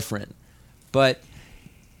is different. But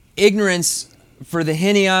ignorance for the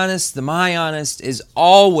Hinayanist, the Mahayanist, is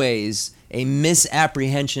always a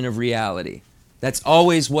misapprehension of reality. That's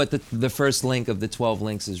always what the first link of the 12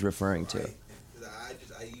 links is referring to.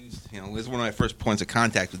 I used, this is one of my first points of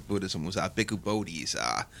contact with Buddhism was Bhikkhu Bodhi's,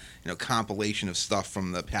 compilation of stuff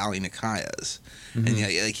from the Pali Nikayas. Mm-hmm. And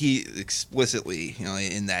like he explicitly,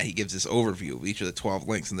 in that he gives this overview of each of the 12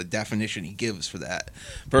 links, and the definition he gives for that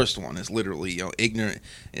first one is literally, ignorant.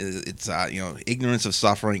 It's ignorance of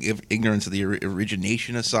suffering, ignorance of the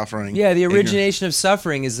origination of suffering. Yeah, the origination of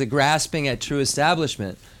suffering is the grasping at true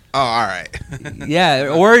establishment. Oh, all right. Yeah,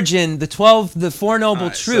 origin, the Four Noble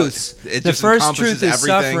Truths. So it the just first encompasses truth is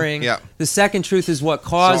everything. suffering. Yeah. The second truth is what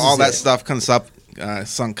causes So all that it. stuff comes up.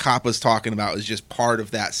 Tsongkhapa's talking about is just part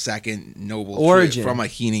of that second noble Origin. truth from a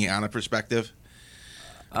Hinayana perspective.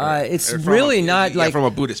 It's really not like from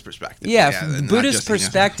a Buddhist perspective. the Buddhist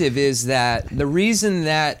perspective is that the reason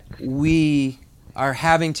that we are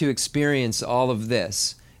having to experience all of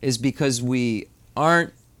this is because we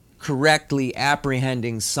aren't correctly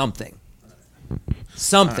apprehending something.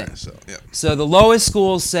 Right, So the lowest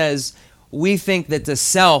school says we think that the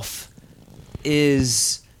self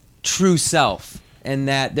is true self and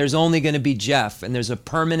that there's only going to be Jeff and there's a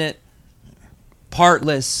permanent,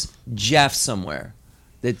 partless Jeff somewhere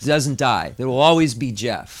that doesn't die. There will always be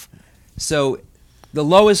Jeff. So the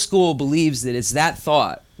lowest school believes that it's that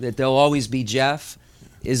thought that there'll always be Jeff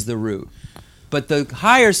is the root. But the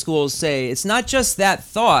higher schools say it's not just that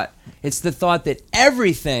thought, it's the thought that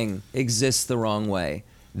everything exists the wrong way.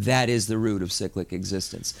 That is the root of cyclic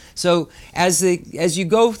existence. So as you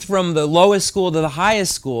go from the lowest school to the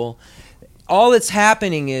highest school, all that's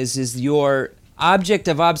happening is your object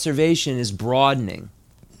of observation is broadening.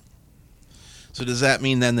 So does that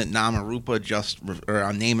mean then that Namarupa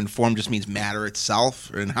or name and form just means matter itself?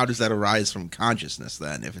 And how does that arise from consciousness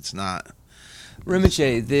then, if it's not?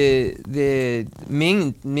 Rinpoche, the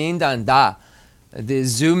Ming Dan Da, the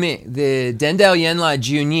Zumi, the Dendel Yenla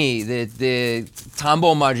Juni, the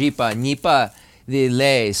Tambo Maripa, Nipa, the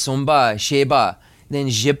Le, Somba, Sheba, then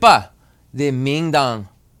Jipa, the Ming Dan.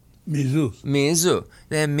 Mizu.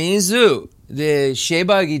 The Mizu, the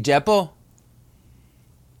Sheba Gijepo.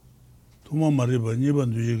 Tuma Mariba,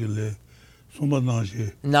 Niban Dujigile, Somba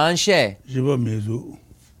Nanshe, Nanshe. Jiba Mizu.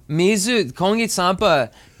 Mizu, Kongi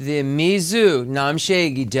Tsampa, the Mizu,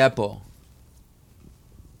 Namshe Gijepo.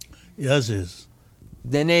 Yes.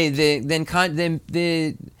 Then the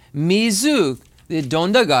Mizu, the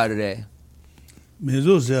Donda Garre.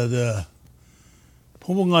 Mizu said,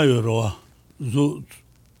 Pomunga Yoroa,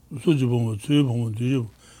 Sujibomo, Tuibomo, Dujibo,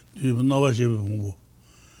 Nava Shibu.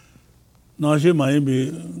 Nashi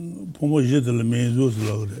Maibi, Pomo Jital, Mizu's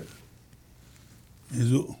logre.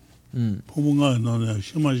 Mizu. Pomunga, no,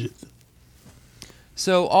 Shimajit.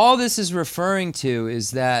 So all this is referring to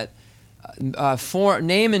is that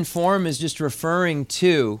name and form is just referring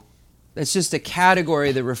to, it's just a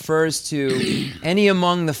category that refers to any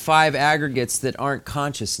among the five aggregates that aren't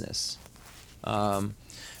consciousness. I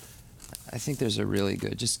think there's a really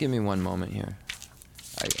good, just give me one moment here.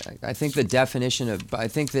 I think the definition of, I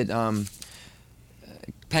think that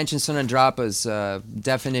Panchen Sunandrapa's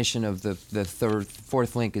definition of the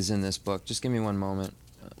fourth link is in this book. Just give me one moment.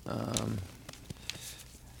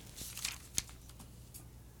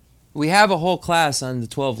 We have a whole class on the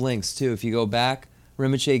 12 links, too. If you go back,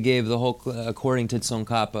 Rinpoche gave the whole, according to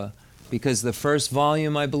Tsongkhapa, because the first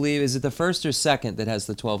volume, I believe, is it the first or second that has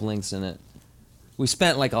the 12 links in it? We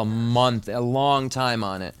spent like a month, a long time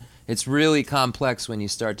on it. It's really complex when you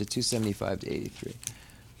start to 275 to 83.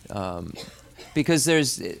 Because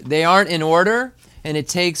they aren't in order, and it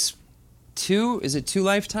takes two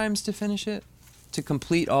lifetimes to finish it? To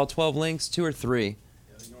complete all 12 links? 2 or 3?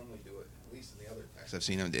 I've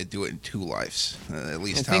seen them do it in 2 lives, at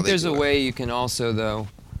least. I think there's a way you can also, though.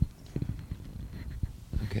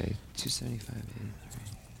 Okay, 275,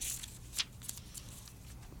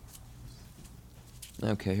 83.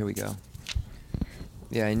 Okay, here we go.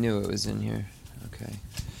 Yeah, I knew it was in here. Okay.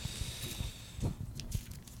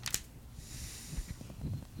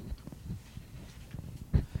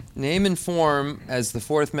 Name and form, as the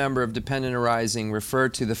fourth member of dependent arising, refer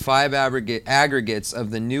to the 5 aggregates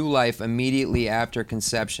of the new life immediately after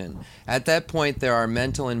conception. At that point, there are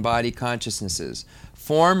mental and body consciousnesses.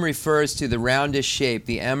 Form refers to the roundish shape,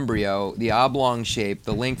 the embryo, the oblong shape,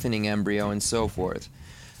 the lengthening embryo, and so forth.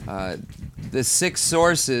 The 6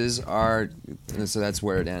 sources are, so that's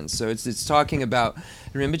where it ends. So it's talking about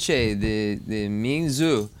Rinpoche, the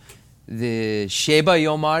Mingzu, the Sheba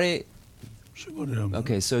Yomare.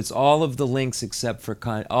 Okay, so it's all of the links except for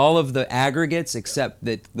all of the aggregates except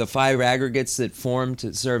that the 5 aggregates that form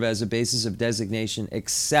to serve as a basis of designation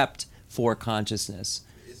except for consciousness.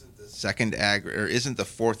 Isn't the second isn't the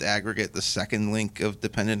fourth aggregate the second link of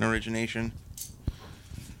dependent origination?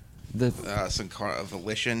 The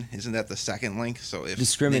volition, isn't that the second link? So if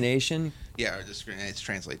discrimination, it's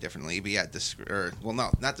translated differently. But yeah,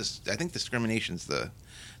 I think discrimination's the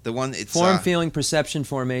one. It's form, feeling, perception,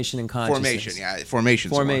 formation, and consciousness.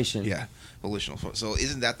 Formation. Yeah, volitional. So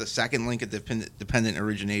isn't that the second link of dependent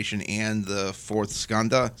origination and the fourth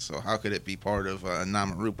skanda? So how could it be part of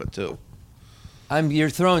Namarupa too? You're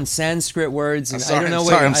throwing Sanskrit words, and I'm sorry, I don't know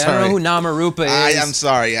I'm I sorry. don't know who Namarupa is. I'm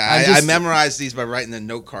sorry. I memorized these by writing the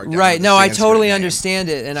note card down. Right. with the No, I Sanskrit totally name. understand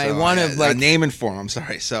it, and I So, want to like name and form. I'm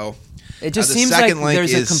sorry. So it just the seems like second link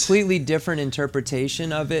there's a is- completely different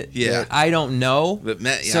interpretation of it. Yeah. that I don't know. But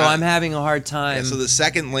So I'm having a hard time. Yeah, so the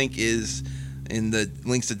second link is in the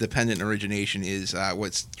links to dependent origination is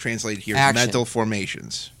what's translated here as Action. mental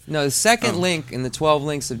formations. No, the second link in the 12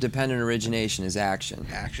 links of dependent origination is action.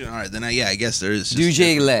 Action. All right. Then I guess there is.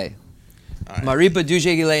 Duje gile. All right. Maripa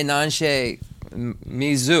duje gile nanshe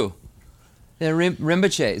mizu. Then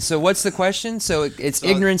Rinpoche. So what's the question? So it's So-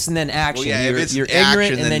 ignorance and then action. Well, yeah, if it's you're action,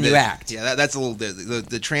 ignorant and then you act. Yeah, that's a little.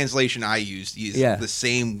 The translation I used Yeah. the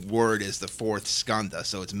same word as the fourth skanda,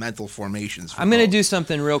 so it's mental formations. I'm going to do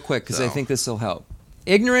something real quick because I So- think this will help.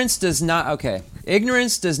 Ignorance does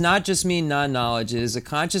not just mean non-knowledge. It is a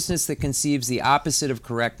consciousness that conceives the opposite of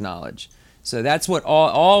correct knowledge. So that's what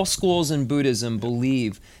all schools in Buddhism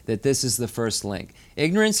believe, that this is the first link.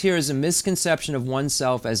 Ignorance here is a misconception of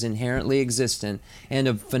oneself as inherently existent and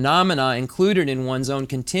of phenomena included in one's own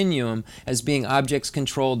continuum as being objects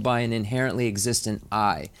controlled by an inherently existent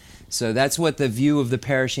I. So that's what the view of the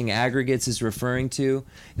perishing aggregates is referring to,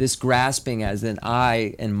 this grasping as an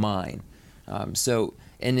I and mine.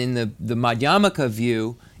 And in the Madhyamaka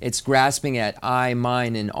view, it's grasping at I,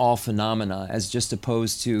 mine, and all phenomena as just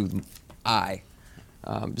opposed to I.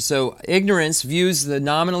 So ignorance views the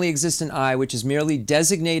nominally existent I, which is merely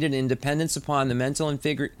designated in dependence upon the mental and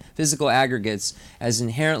physical aggregates, as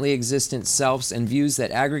inherently existent selves, and views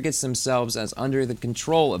that aggregates themselves as under the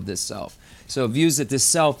control of this self. So it views that this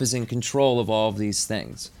self is in control of all of these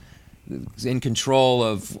things. In control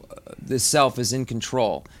of the self is in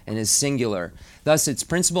control and is singular. Thus, its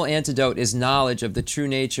principal antidote is knowledge of the true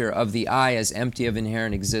nature of the I as empty of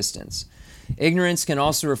inherent existence. Ignorance can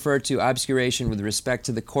also refer to obscuration with respect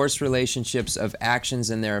to the coarse relationships of actions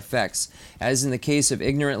and their effects, as in the case of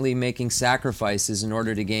ignorantly making sacrifices in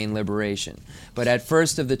order to gain liberation. But at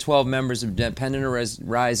first of the 12 members of dependent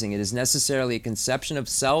arising, it is necessarily a conception of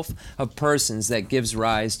self, of persons, that gives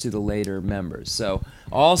rise to the later members. So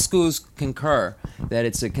all schools concur that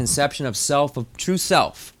it's a conception of self, of true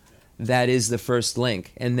self, that is the first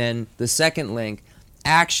link. And then the second link,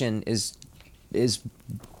 action, is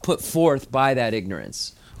put forth by that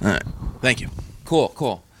ignorance. All right. Thank you.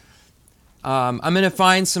 Cool. I'm going to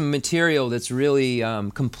find some material that's really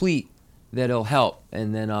complete that'll help,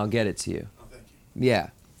 and then I'll get it to you. Oh, thank you. Yeah,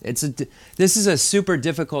 this is a super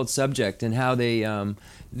difficult subject, and how the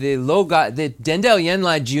dendel yen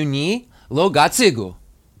la juni lo gatsigu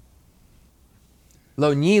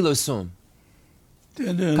lo ni lo sum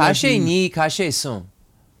kashe ni kashe sum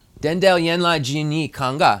dendel yen la juni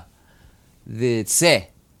kanga the se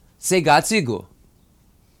gatsigu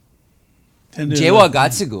jewa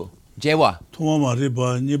gatsigu jewa Toma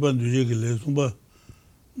mariba niban duje gile sumba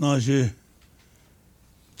nashi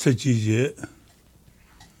tsachi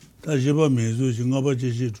ta jeba mezu shi ngaba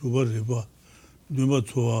jeshi chuba riba dumba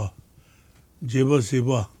tsuwa jeba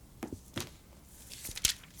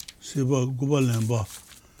seba guba lemba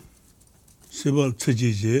seba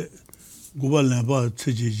tsachi guba lemba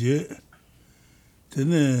tsachi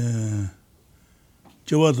tene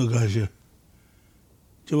jewa to gashi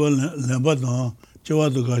jewa lemba na jewa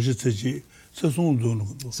to gashi tsachi sasung dono.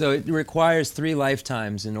 So it requires 3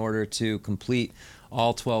 lifetimes in order to complete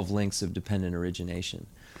all 12 links of dependent origination.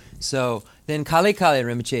 So then Kali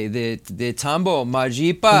Rinpoche, the Tambo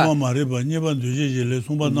Majipa Toma mariba niban duje jile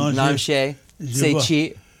sumba Namshe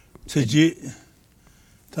Sechi tsachi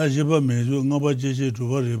ta jeba mezu ngaba jeshi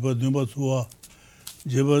chuba riba dumba tsuwa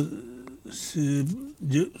jeba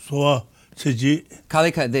suwa tsachi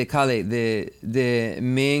Kali the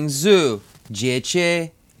Mingzu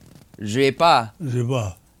Jeche Repa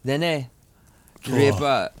riba Dene Tsuwa.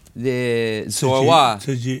 Repa the Sorwa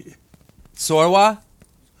tsachi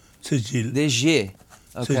the Je.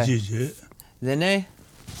 Okay. tsachi je Dene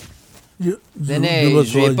Duba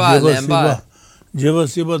tsuwa, Repa Lemba jeba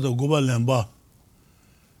seba to guba lemba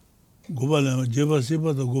jeba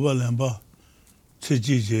seba to guba lemba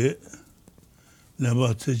tsachi je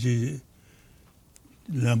lemba tsachi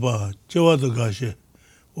lemba jewa to gashi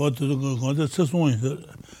wato to ganda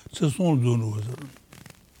tsasung dono.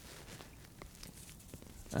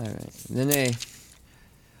 All right. Dene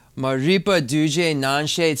Maripa Duje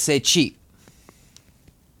Nanshe Sechi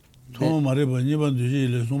Toma mariba niban duje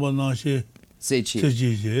le sumba nashi Sechi.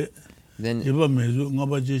 tsachi je Then jeba mezu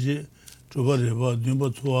ngaba jeshi chuba riba dumba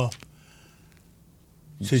tsuwa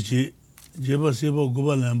tsachi jeba seba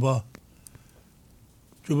guba lemba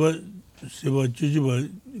chuba seba jujiba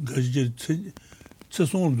gashi je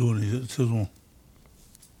tsasung dono tsasung.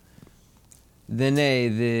 then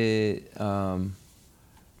the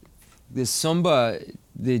somba,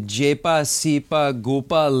 the jepa, sipa,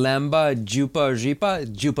 gupa, lemba, jupa, ripa,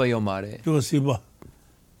 jupa yomare. Jupa sipa.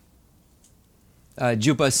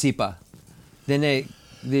 Jupa sipa. Then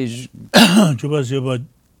the Jupa sipa,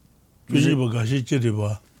 jupa gashi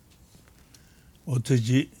chiriba.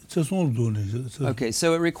 Oteji, tsasong duni. Okay,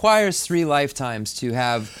 so it requires 3 lifetimes to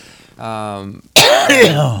have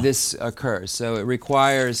this occur. So it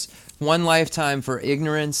requires 1 lifetime for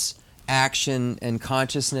ignorance, action, and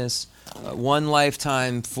consciousness, 1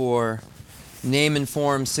 lifetime for name and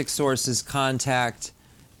form, 6 sources, contact,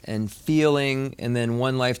 and feeling, and then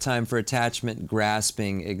 1 lifetime for attachment,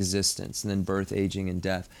 grasping, existence, and then birth, aging, and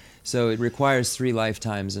death. So it requires 3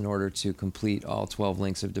 lifetimes in order to complete all 12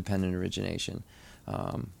 links of dependent origination.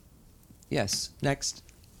 Yes, next.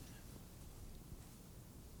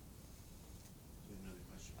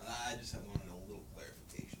 I just wanted a little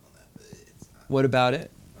clarification on that, but it's not. What about it?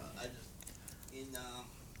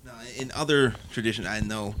 In other traditions, I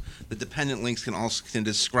know the dependent links can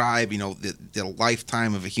describe, the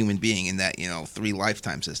lifetime of a human being in that, 3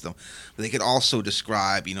 lifetime system. But they could also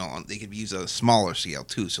describe, they could use a smaller scale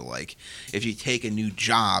too. So like, if you take a new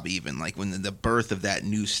job, even like when the birth of that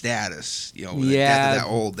new status, the death of that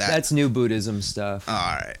old. That's new Buddhism stuff. All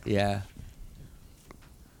right. Yeah.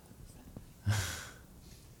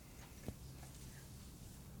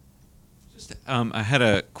 I had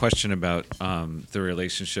a question about the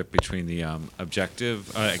relationship between the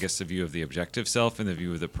objective, I guess the view of the objective self and the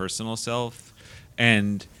view of the personal self.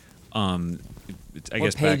 And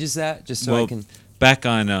What page is that? Just so I can... Back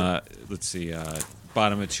on,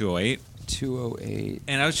 bottom of 208. 208.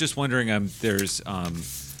 And I was just wondering, there's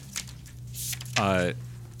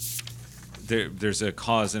a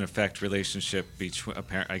cause and effect relationship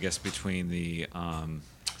between the...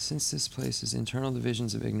 Since this places internal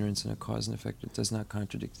divisions of ignorance and a cause and effect, it does not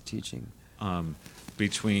contradict the teaching.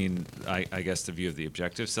 Between, I guess, the view of the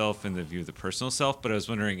objective self and the view of the personal self. But I was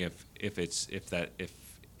wondering if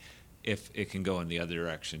it can go in the other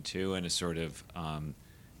direction too, and a sort of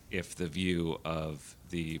if the view of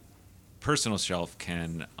the personal self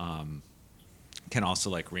can also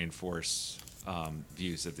like reinforce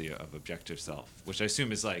views of objective self, which I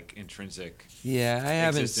assume is like intrinsic. Yeah, I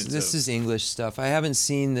haven't. This is English stuff. I haven't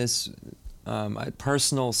seen this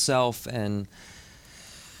personal self and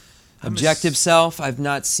objective self. I've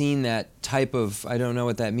not seen that type of. I don't know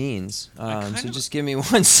what that means. So just give me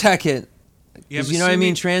 1 second. Because you know what I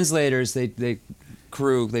mean. Translators, they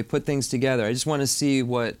put things together. I just want to see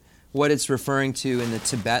what it's referring to in the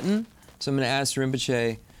Tibetan. So I'm going to ask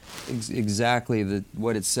Rinpoche exactly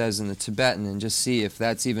what it says in the Tibetan and just see if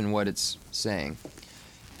that's even what it's saying.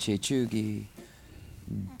 Chechugi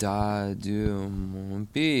dadu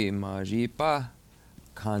mumpi maripa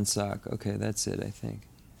kansak. Okay, that's it, I think.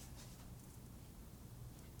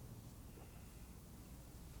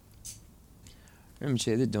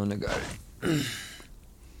 Rinpoche, the donagare.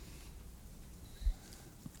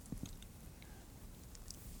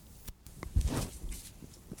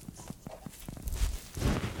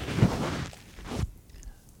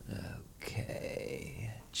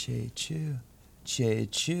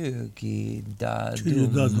 Chechu ki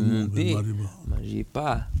dadu mumpi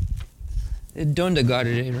maripa. Donda got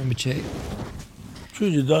it, Rinpoche.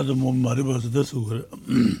 Chechu dadu mumpi maripa is this over.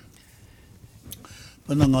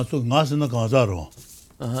 But ngasina kanzaro.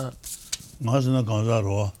 Ngasina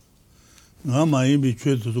kanzaro. Ngama imbi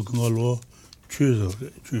chetu to kangalo chezo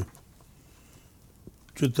chu.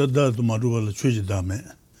 Cheta dadu maruba la chechi dame.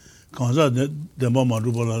 Kanza demba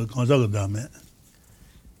maruba la kanza ga dame.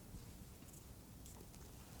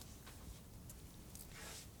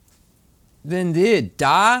 Then the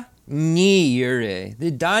da ni yure. The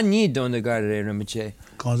da ni donda got it, Rinpoche.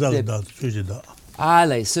 Kanza ga da chechi da.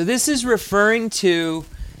 Ale. So this is referring to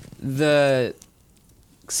the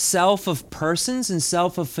self of persons and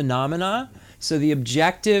self of phenomena. So the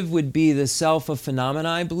objective would be the self of phenomena,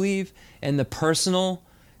 I believe, and the personal.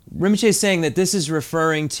 Rinpoche is saying that this is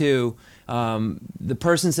referring to the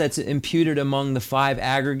persons that's imputed among the 5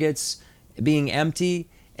 aggregates being empty,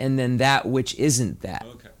 and then that which isn't that.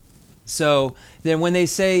 Okay. So then when they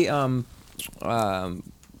say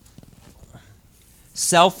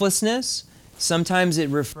selflessness, sometimes it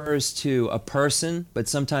refers to a person, but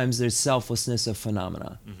sometimes there's selflessness of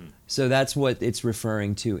phenomena. Mm-hmm. So that's what it's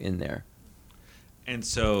referring to in there. And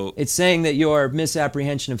so it's saying that your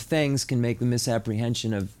misapprehension of things can make the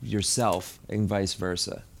misapprehension of yourself and vice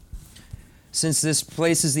versa. Since this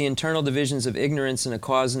places the internal divisions of ignorance in a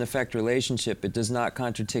cause and effect relationship, it does not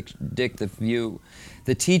contradict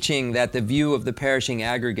the teaching that the view of the perishing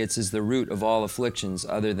aggregates is the root of all afflictions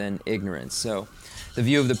other than ignorance. So the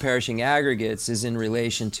view of the perishing aggregates is in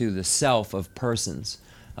relation to the self of persons,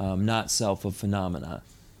 not self of phenomena.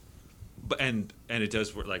 But and it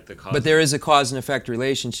does work like the cause. But there is a cause and effect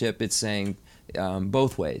relationship. It's saying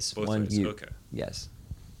both ways. Both ways. Okay. Yes.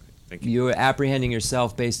 Thank you. You're apprehending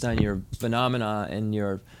yourself based on your phenomena, and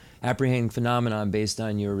you're apprehending phenomenon based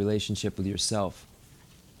on your relationship with yourself.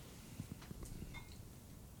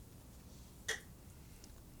 Are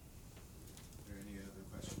there any other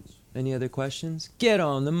questions? Any other questions? Get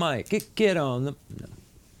on the mic. Get on the... No,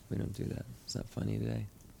 we don't do that. It's not funny today.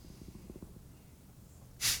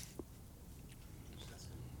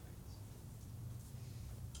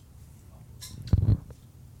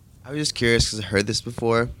 I was just curious because I heard this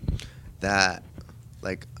before, that,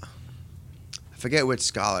 like, I forget which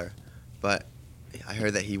scholar, but I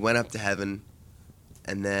heard that he went up to heaven,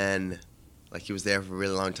 and then, like, he was there for a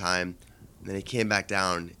really long time, and then he came back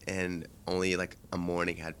down, and only, like, a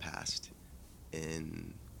morning had passed.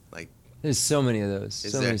 And, like... There's so many of those,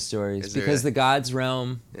 so many stories. Because the God's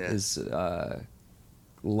realm is...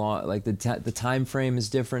 long, like the time frame is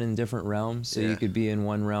different in different realms, so you could be in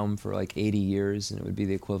one realm for like 80 years and it would be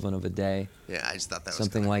the equivalent of a day. Yeah, I just thought that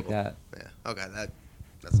something was like cool. that. Yeah. Okay,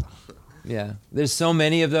 that's all. Yeah, there's so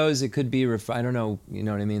many of those. It could be I don't know, you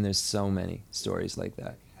know what I mean? There's so many stories like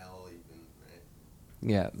that. Hell, even, right?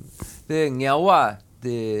 Yeah, the Nyawa,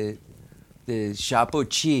 the Shapo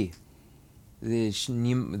Chi, the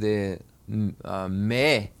Me,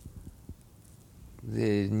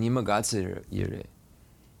 the Nimagatsu Yure.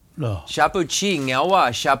 Shapo Chi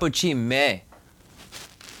Nyawa, Shapo Chi Me.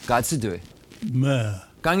 Gatsu Me.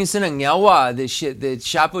 Gangisena Nyawa, the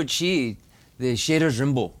Shapo Chi, the Sheda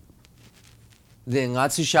Rimbo. The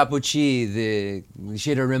Ngatsu Shapo Chi, the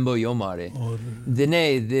Sheda Rimbo Yomare.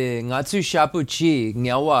 Dene, the Ngatsu Shapo Chi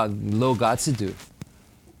Nyawa Lo Gatsu.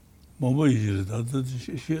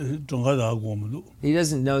 He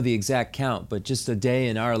doesn't know the exact count, but just a day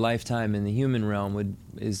in our lifetime in the human realm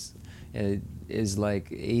is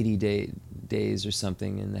like 80 days or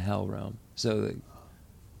something in the hell realm. So,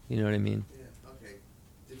 you know what I mean? Yeah, okay.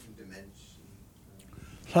 Different dimension.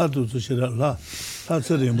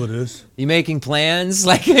 You making plans?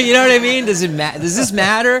 Like, you know what I mean? Does this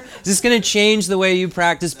matter? Is this going to change the way you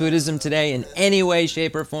practice Buddhism today in any way,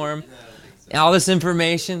 shape, or form? All this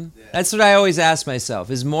information? That's what I always ask myself.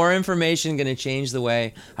 Is more information going to change the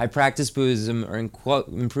way I practice Buddhism or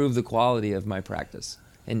improve the quality of my practice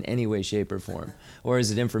in any way, shape, or form? Or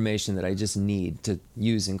is it information that I just need to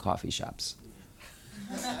use in coffee shops?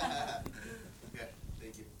 Okay,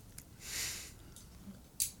 thank you.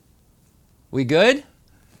 We good?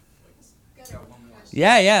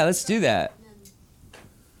 Yeah, let's do that.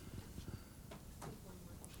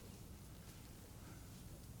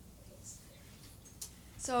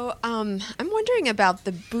 So I'm wondering about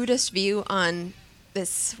the Buddhist view on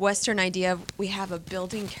this Western idea of we have a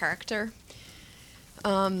building character.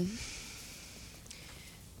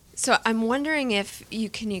 So I'm wondering if you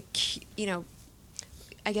can,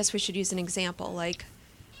 I guess we should use an example. Like,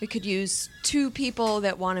 we could use two people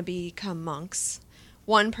that want to become monks.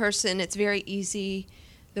 One person, it's very easy,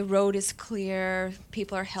 the road is clear,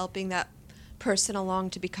 people are helping that person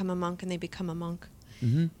along to become a monk, and they become a monk.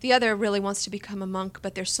 Mm-hmm. The other really wants to become a monk,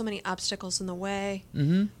 but there's so many obstacles in the way.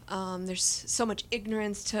 Mm-hmm. There's so much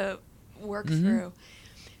ignorance to work through.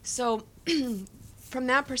 So from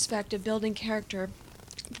that perspective, building character,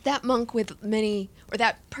 that monk with many, or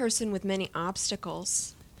that person with many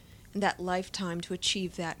obstacles in that lifetime to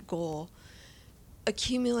achieve that goal,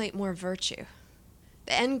 accumulate more virtue.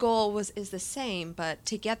 The end goal is the same, but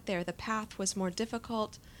to get there, the path was more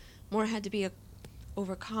difficult, more had to be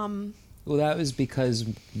overcome. Well, that was because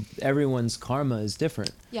everyone's karma is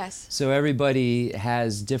different. Yes. So everybody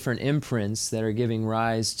has different imprints that are giving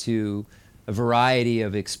rise to a variety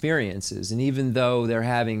of experiences. And even though they're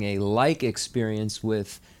having a like experience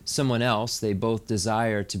with someone else, they both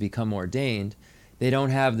desire to become ordained, they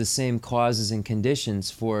don't have the same causes and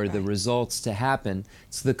conditions for the results to happen.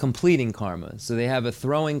 It's the completing karma. So they have a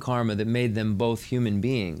throwing karma that made them both human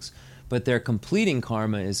beings, but their completing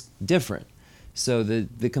karma is different. So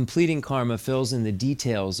the completing karma fills in the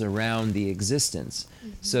details around the existence.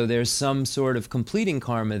 Mm-hmm. So there's some sort of completing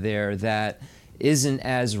karma there that isn't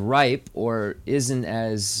as ripe or isn't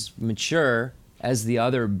as mature as the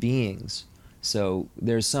other beings. So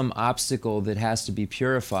there's some obstacle that has to be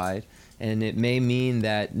purified, and it may mean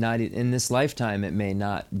that not in this lifetime it may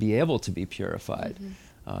not be able to be purified.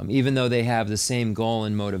 even though they have the same goal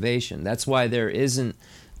and motivation. That's why there isn't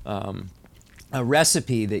a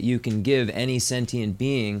recipe that you can give any sentient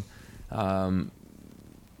being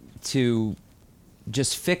to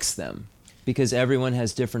just fix them, because everyone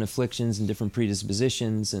has different afflictions and different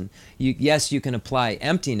predispositions. And yes, you can apply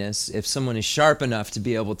emptiness if someone is sharp enough to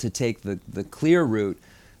be able to take the clear route,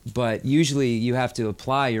 but usually you have to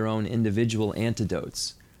apply your own individual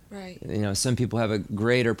antidotes. Right. Some people have a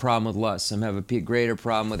greater problem with lust, some have a greater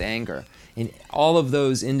problem with anger. And all of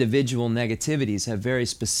those individual negativities have very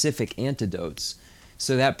specific antidotes.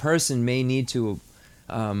 So that person may need to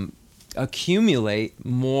accumulate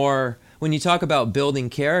more. When you talk about building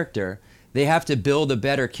character, they have to build a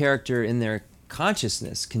better character in their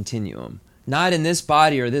consciousness continuum, not in this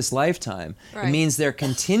body or this lifetime. Right. It means their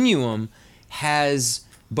continuum has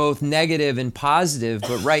both negative and positive,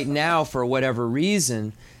 but right now, for whatever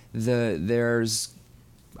reason, there's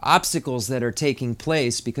obstacles that are taking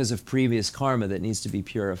place because of previous karma that needs to be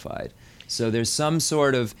purified. So there's some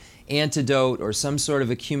sort of antidote or some sort of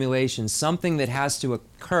accumulation, something that has to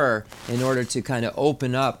occur in order to kind of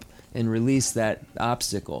open up and release that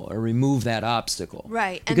obstacle or remove that obstacle.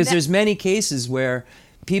 Right. Because there's many cases where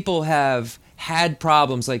people have had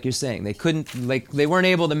problems, like you're saying. They weren't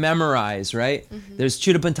able to memorize, right? Mm-hmm. There's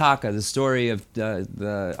Chuddapantaka, the story of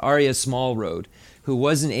the Arya Small Road, who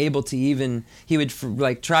wasn't able to even, he would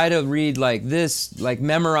try to read like this, like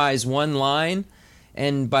memorize one line,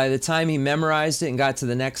 and by the time he memorized it and got to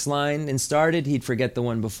the next line and started, he'd forget the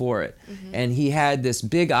one before it. Mm-hmm. And he had this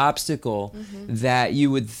big obstacle that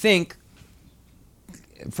you would think,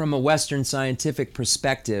 from a Western scientific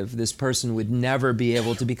perspective, this person would never be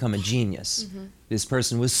able to become a genius. Mm-hmm. This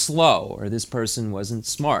person was slow, or this person wasn't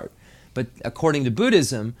smart. But according to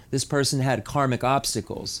Buddhism, this person had karmic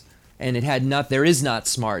obstacles. And there is not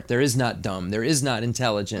smart, there is not dumb, there is not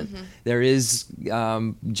intelligent. Mm-hmm. There is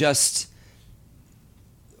just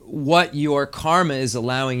what your karma is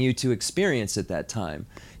allowing you to experience at that time.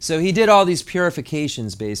 So he did all these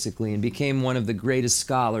purifications, basically, and became one of the greatest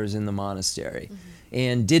scholars in the monastery. Mm-hmm.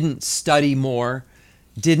 And didn't study more,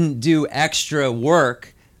 didn't do extra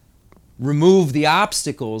work, remove the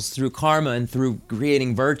obstacles through karma and through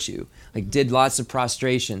creating virtue. Did lots of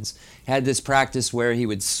prostrations, had this practice where he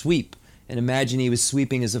would sweep and imagine he was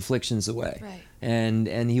sweeping his afflictions away. Right.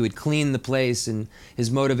 And he would clean the place, and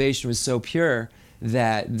his motivation was so pure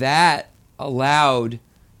that allowed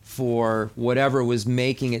for whatever was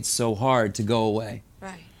making it so hard to go away.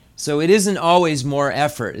 Right. So it isn't always more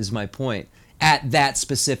effort, is my point, at that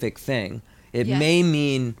specific thing. It may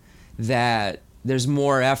mean that there's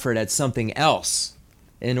more effort at something else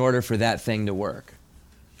in order for that thing to work.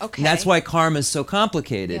 Okay. And that's why karma is so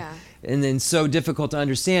complicated. Yeah. And then so difficult to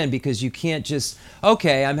understand, because you can't just,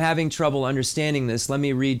 okay, I'm having trouble understanding this, let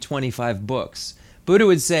me read 25 books. Buddha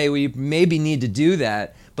would say, well, you maybe need to do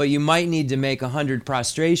that, but you might need to make 100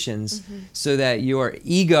 prostrations so that your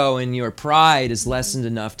ego and your pride is lessened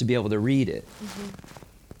enough to be able to read it. Mm-hmm.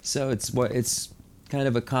 So it's kind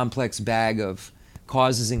of a complex bag of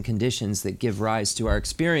causes and conditions that give rise to our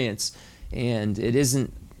experience, and it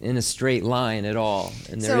isn't in a straight line at all.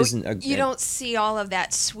 And there isn't you don't see all of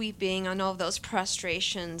that sweeping on all of those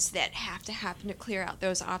prostrations that have to happen to clear out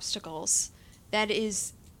those obstacles.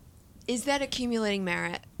 Is that accumulating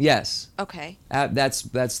merit? Yes. Okay. That's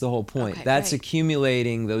the whole point. Okay, that's right.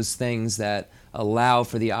 accumulating those things that allow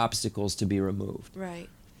for the obstacles to be removed. Right.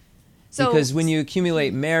 Because when you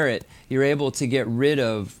accumulate merit, you're able to get rid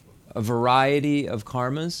of a variety of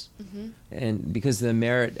karmas, and because the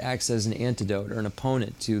merit acts as an antidote or an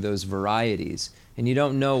opponent to those varieties, and you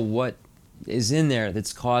don't know what is in there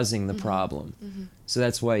that's causing the problem. Mm-hmm. So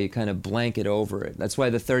that's why you kind of blanket over it. That's why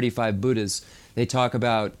the 35 Buddhas, they talk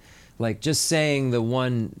about, just saying the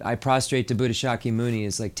one, I prostrate to Buddha Shakyamuni,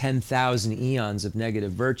 is like 10,000 eons of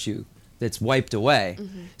negative virtue that's wiped away.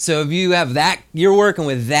 Mm-hmm. So if you have that, you're working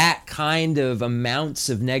with that kind of amounts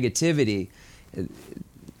of negativity,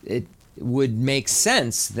 it would make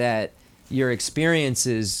sense that your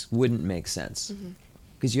experiences wouldn't make sense.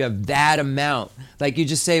 Because you have that amount. Like you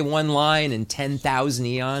just say one line and 10,000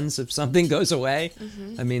 eons of something goes away.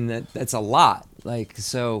 I mean, that's a lot.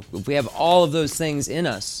 So if we have all of those things in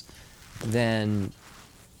us, then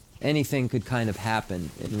anything could kind of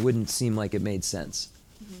happen. It wouldn't seem like it made sense.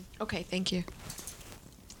 Okay, thank you.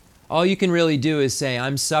 All you can really do is say,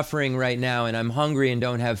 I'm suffering right now and I'm hungry and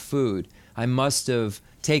don't have food. I must have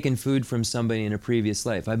taken food from somebody in a previous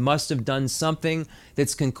life. I must have done something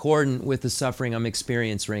that's concordant with the suffering I'm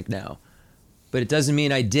experiencing right now. But it doesn't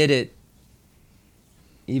mean I did it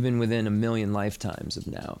even within 1 million lifetimes of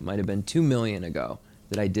now. It might have been 2 million ago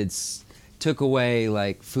that I took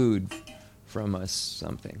away food from us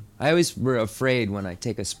something. I always were afraid when I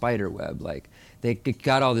take a spider web, like they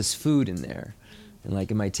got all this food in there, and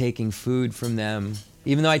like, am I taking food from them?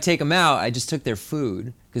 Even though I take them out, I just took their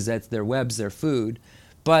food because that's their web's their food,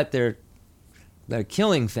 but they're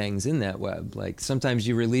killing things in that web. Like sometimes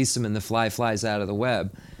you release them and the fly flies out of the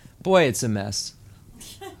web. Boy, it's a mess.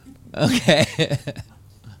 Okay. Any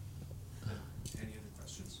other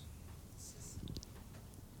questions?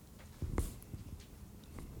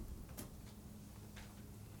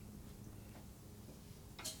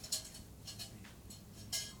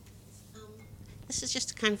 This is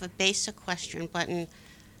just kind of a basic question, but in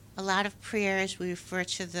a lot of prayers we refer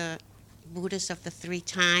to the Buddhas of the 3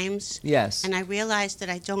 times. Yes. And I realized that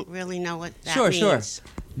I don't really know what that Sure. means.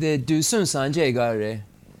 The Dusun Sanje Gare.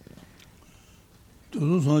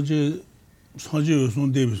 두루 상제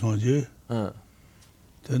요송 대비 상제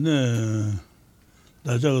되네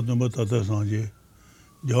나자가 좀 받다 상제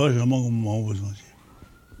여셔먹고 마고 상제.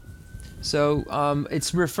 So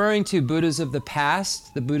it's referring to Buddhas of the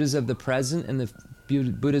past, the Buddhas of the present, and the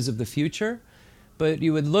Buddhas of the future. But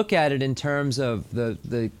you would look at it in terms of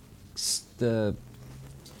the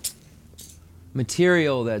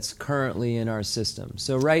material that's currently in our system.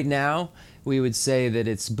 So right now, we would say that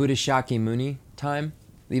it's Buddha Shakyamuni time,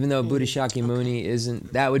 even though Buddha Shakyamuni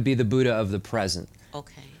isn't, that would be the Buddha of the present.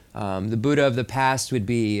 Okay. The Buddha of the past would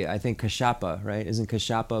be, I think, Kashyapa, right? Isn't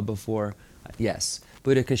Kashyapa before? Yes.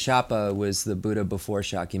 Buddha Kashyapa was the Buddha before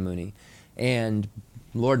Shakyamuni. And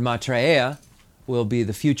Lord Maitreya will be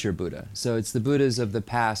the future Buddha. So it's the Buddhas of the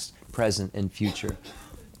past, present, and future.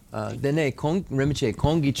 Dene Rinpoche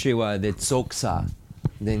kongichiwa de tsoksa.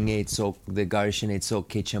 Then ngay tsok the garishine tsok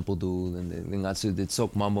ke chempodu and the ngatsu the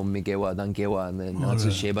tsok mambo migewa dangewa and then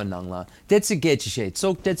ngatsu sheba nangla. Tetsuge chishe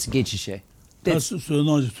tsok tetsuge chishe. that's so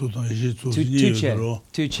not to the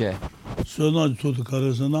Tuche. so not to the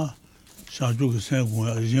karasana shajuk sengu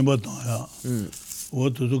jimba ya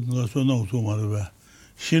what to do so no so marbe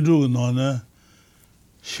shiru no na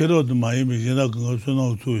shiro de mai mi jena go so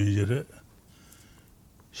no to injere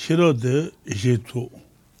shiro de jetu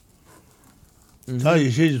다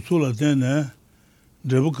이제 줄을 때네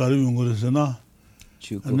레부 가르 용거스나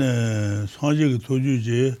Chuku. 네 상제의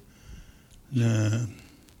도주지 네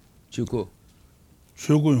Chuku.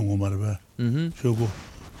 최고 용거 말봐 최고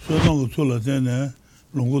소나고 줄을 때네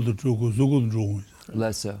롱고도 주고 주고도 주고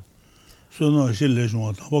Less so. 소나 실내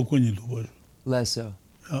좀 타바고니도 봐 Less so.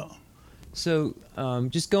 야 So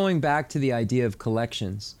just going back to the idea of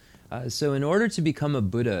collections. So in order to become a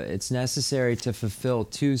Buddha, it's necessary to fulfill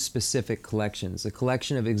 2 specific collections, a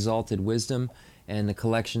collection of exalted wisdom and a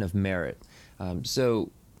collection of merit.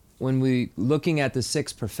 So when we looking at the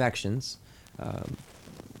 6 perfections,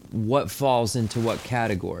 what falls into what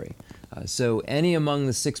category? So any among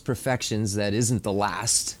the 6 perfections that isn't the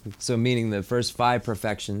last, so meaning the first 5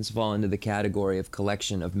 perfections fall into the category of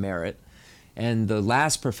collection of merit. And the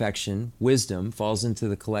last perfection, wisdom, falls into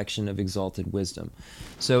the collection of exalted wisdom.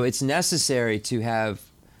 So it's necessary to have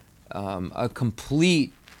a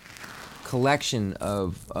complete collection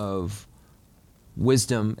of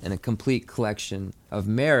wisdom and a complete collection of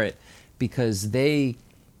merit because they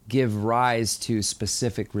give rise to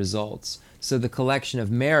specific results. So the collection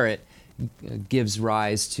of merit gives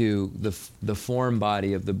rise to the form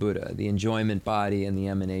body of the Buddha, the enjoyment body and the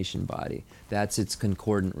emanation body. That's its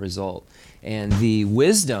concordant result. And the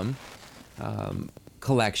wisdom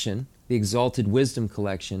collection, the exalted wisdom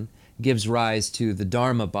collection, gives rise to the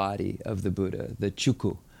Dharma body of the Buddha, the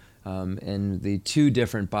Chuku. And the 2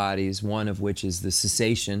 different bodies, one of which is the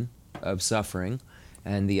cessation of suffering,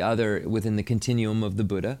 and the other within the continuum of the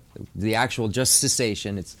Buddha, the actual just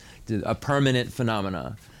cessation, it's a permanent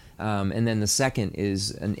phenomena. And then the second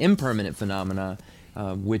is an impermanent phenomena,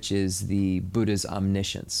 which is the Buddha's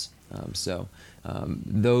omniscience.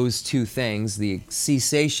 Those 2 things, the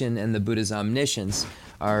cessation and the Buddha's omniscience,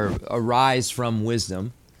 arise from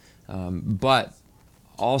wisdom, but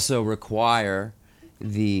also require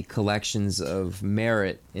the collections of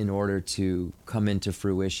merit in order to come into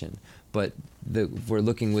fruition. But if we're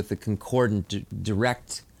looking with the concordant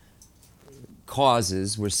direct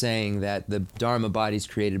causes, we're saying that the Dharma body is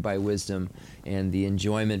created by wisdom, and the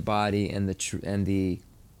enjoyment body and the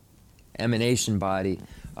emanation body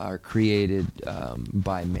are created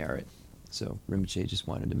by merit. So Rinpoche just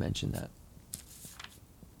wanted to mention that.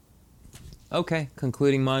 Okay,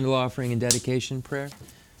 concluding mandala offering and dedication prayer.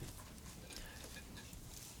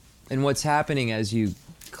 And what's happening as you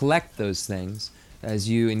collect those things, as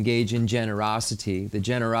you engage in generosity, the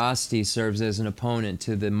generosity serves as an opponent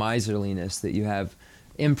to the miserliness that you have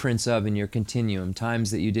imprints of in your continuum,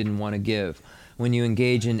 times that you didn't want to give. when you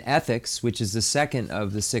engage in ethics, which is the second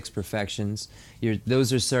of the 6 perfections,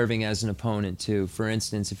 those are serving as an opponent too. For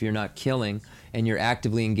instance, if you're not killing and you're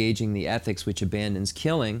actively engaging the ethics which abandons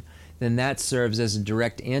killing, then that serves as a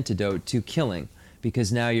direct antidote to killing,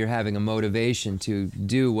 because now you're having a motivation to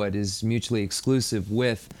do what is mutually exclusive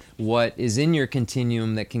with what is in your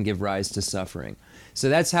continuum that can give rise to suffering. So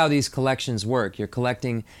that's how these collections work. You're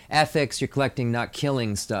collecting ethics, you're collecting not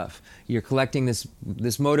killing stuff. You're collecting this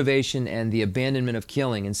motivation and the abandonment of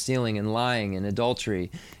killing and stealing and lying and adultery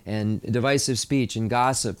and divisive speech and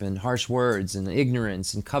gossip and harsh words and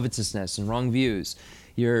ignorance and covetousness and wrong views.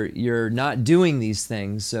 You're not doing these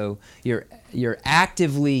things, so you're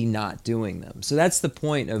actively not doing them. So that's the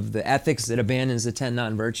point of the ethics that abandons the 10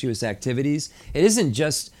 non-virtuous activities. It isn't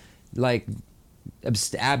just like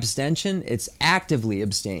abstention, it's actively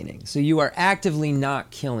abstaining. So you are actively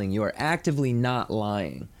not killing, you are actively not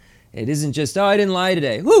lying. It isn't just, oh, I didn't lie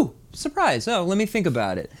today. Whoo, surprise, oh, let me think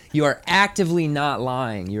about it. You are actively not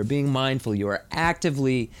lying, you're being mindful, you are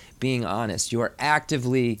actively being honest, you are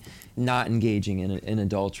actively not engaging in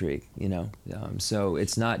adultery, so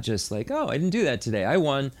it's not just like, oh, I didn't do that today, I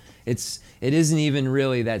won. It isn't even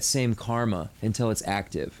really that same karma until it's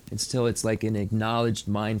active, until it's like an acknowledged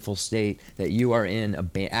mindful state that you are in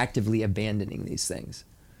actively abandoning these things,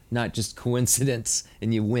 not just coincidence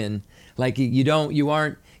and you win. Like you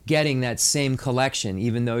aren't getting that same collection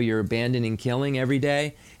even though you're abandoning killing every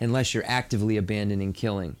day, unless you're actively abandoning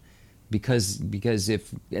killing. Because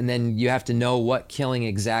then you have to know what killing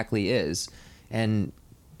exactly is, and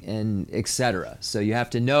etc. So you have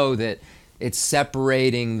to know that it's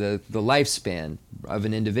separating the lifespan of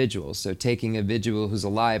an individual. So taking a individual who's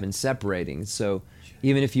alive and separating. So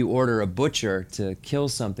even if you order a butcher to kill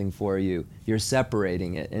something for you, you're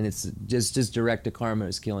separating it, and it's just as direct to karma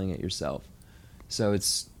as killing it yourself. So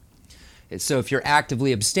so if you're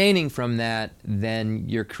actively abstaining from that, then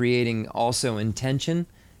you're creating also intention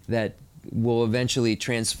that will eventually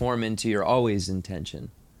transform into your always intention.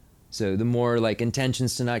 So the more like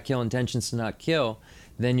intentions to not kill,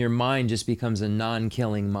 then your mind just becomes a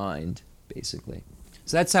non-killing mind, basically.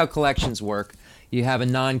 So that's how collections work. You have a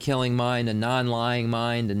non-killing mind, a non-lying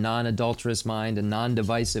mind, a non-adulterous mind, a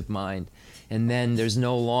non-divisive mind, and then there's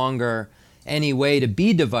no longer any way to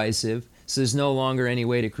be divisive, so there's no longer any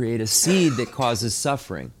way to create a seed that causes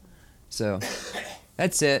suffering. So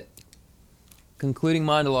that's it. Concluding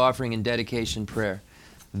mandala offering and dedication prayer.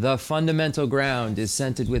 The fundamental ground is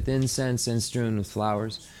scented with incense and strewn with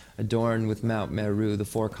flowers, adorned with Mount Meru, the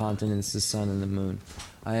 4 continents, the sun and the moon.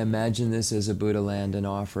 I imagine this as a Buddha land and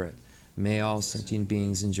offer it. May all sentient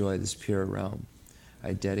beings enjoy this pure realm.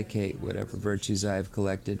 I dedicate whatever virtues I have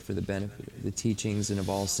collected for the benefit of the teachings and of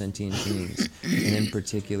all sentient beings, and in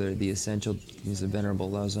particular the essential teachings of Venerable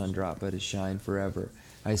Lobsang Drakpa to shine forever.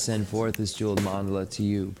 I send forth this jeweled mandala to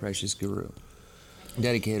you, precious Guru.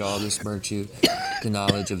 Dedicate all this virtue to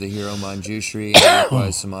knowledge of the hero Manjushri and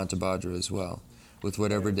likewise Samantabhadra as well. With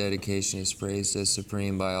whatever dedication is praised as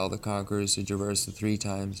supreme by all the conquerors who traverse the 3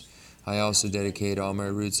 times, I also dedicate all my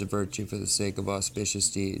roots of virtue for the sake of auspicious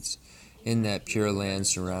deeds. In that pure land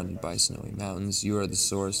surrounded by snowy mountains, you are the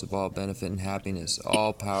source of all benefit and happiness,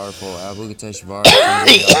 all-powerful Avalokiteshvara.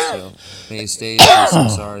 May you stay to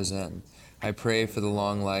samsara's end. I pray for the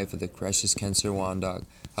long life of the precious Khensur Wandog,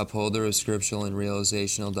 upholder of scriptural and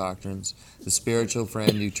realizational doctrines, the spiritual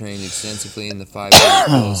friend who trained extensively in the 5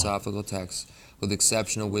 philosophical texts with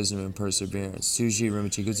exceptional wisdom and perseverance. Suji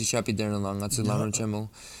Rinpoche Guzi Shapi Derna Lang Atsu Lamrim Chenmo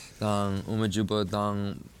Dang Umajubo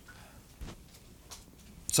Dang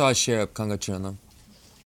Sa Sherab Kanga Churnam.